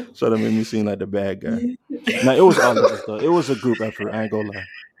try to make me seem like the bad guy. Now it was all of us though. It was a group effort. I ain't gonna lie.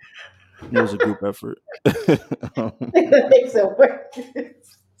 It was a group effort. Um, Makes it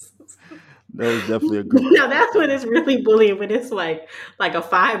worse. that was definitely a group Now effort. that's when it's really bullying. When it's like a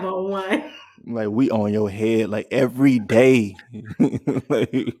 5-on-1. Like we on your head like every day,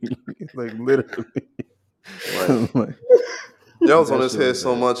 like, like literally, Like like y'all was on that his shit head was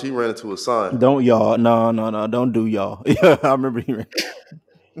so bad. much he ran into a sign. Don't y'all? No, no, no. Don't do y'all. Yeah, I remember hearing.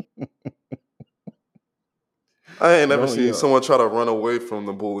 I ain't never Don't seen y'all. someone try to run away from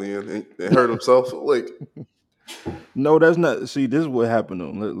the bullying and hurt himself. Like No, that's not. See, this is what happened.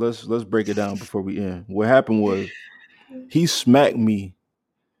 Though. Let's break it down before we end. What happened was he smacked me.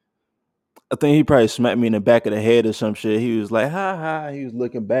 I think he probably smacked me in the back of the head or some shit. He was like, "Ha ha!" He was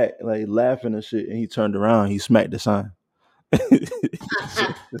looking back, like laughing and shit. And he turned around. He smacked the sign. so,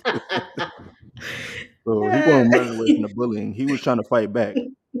 so he wasn't running away from the bullying. He was trying to fight back,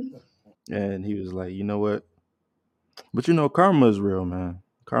 and he was like, "You know what? But you know, karma is real, man.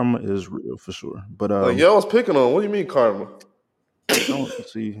 Karma is real for sure. But y'all was picking on. What do you mean karma? don't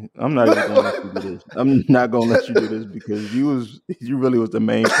see. I'm not even gonna let you do this. I'm not gonna let you do this because you really was the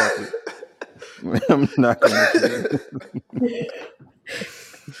main culprit. I'm not gonna let you do this.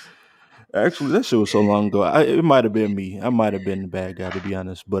 Actually, that shit was so long ago. It might have been me. I might have been the bad guy to be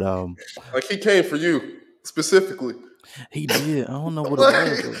honest. But Like he came for you specifically. he did. I don't know what it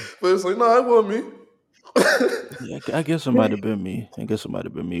was Like, though. but it's like, no, it wasn't me. Yeah, I guess it might have been me. I guess it might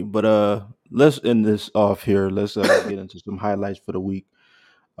have been me. But let's end this off here. Let's get into some highlights for the week.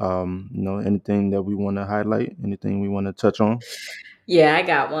 Anything that we want to highlight, anything we want to touch on. Yeah, I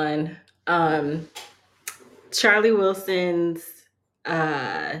got one. Um, Charlie Wilson's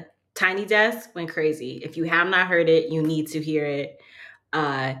uh, Tiny Desk went crazy. If you have not heard it, you need to hear it.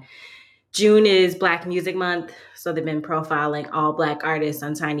 Uh, June is Black Music Month, so they've been profiling all Black artists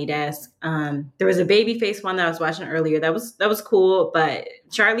on Tiny Desk. There was a Babyface one that I was watching earlier. That was cool, but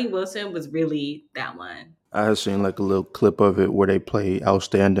Charlie Wilson was really that one. I had seen like a little clip of it where they played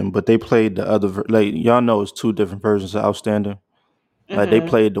Outstanding, but they played the other like y'all know it's two different versions of Outstanding. Like they Hmm.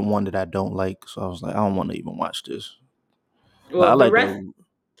 played the one that I don't like, so I was like, I don't want to even watch this. Like I Well, the like rest the.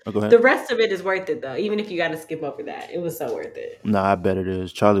 Oh, go ahead. the rest of it is worth it though. Even if you got to skip over that, it was so worth it. Nah, I bet it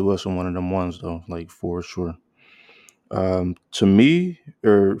is. Charlie Wilson, one of them ones though, like for sure. To me,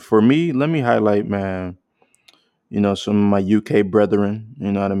 or for me, let me highlight, man. Some of my UK brethren.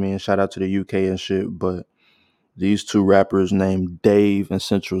 You know what I mean. Shout out to the UK and shit. But these two rappers named Dave and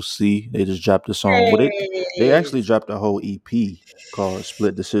Central C, they just dropped a song. Well, they actually Yes. dropped a whole EP called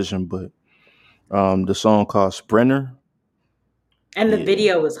Split Decision, but the song called Sprinter. And the Yeah,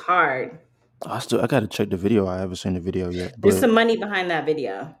 video was hard. I gotta check the video. I haven't seen the video yet, There's but some money behind that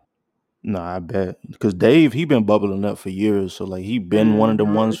video. nah, I bet because Dave he been bubbling up for years, so like he been one of the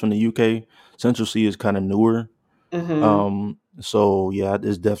ones Hmm. from the UK. Central C is kind of newer, Hmm. so yeah,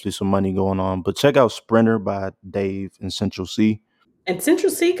 there's definitely some money going on. But check out Sprinter by Dave and Central C. And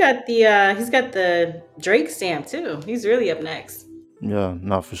Central C got he's got the Drake stamp too. He's really up next. Yeah,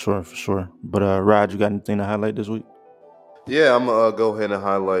 no, for sure, for sure. But Rod, you got anything to highlight this week? Yeah, I'm gonna go ahead and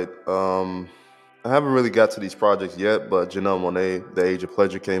highlight. I haven't really got to these projects yet, but Janelle Monae, The Age of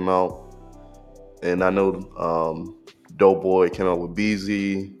Pleasure came out, and I know Doughboy came out with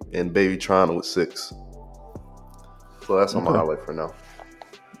BZ and Baby Tron with Six. So that's on my Okay, highlight for now.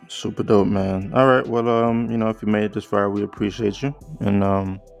 super dope, man. All right, well, if you made it this far, we appreciate you,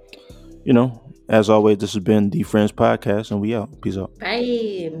 and as always, this has been the Friends Podcast, and we out. Peace out.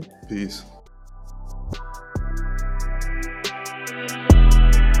 Bye. Peace.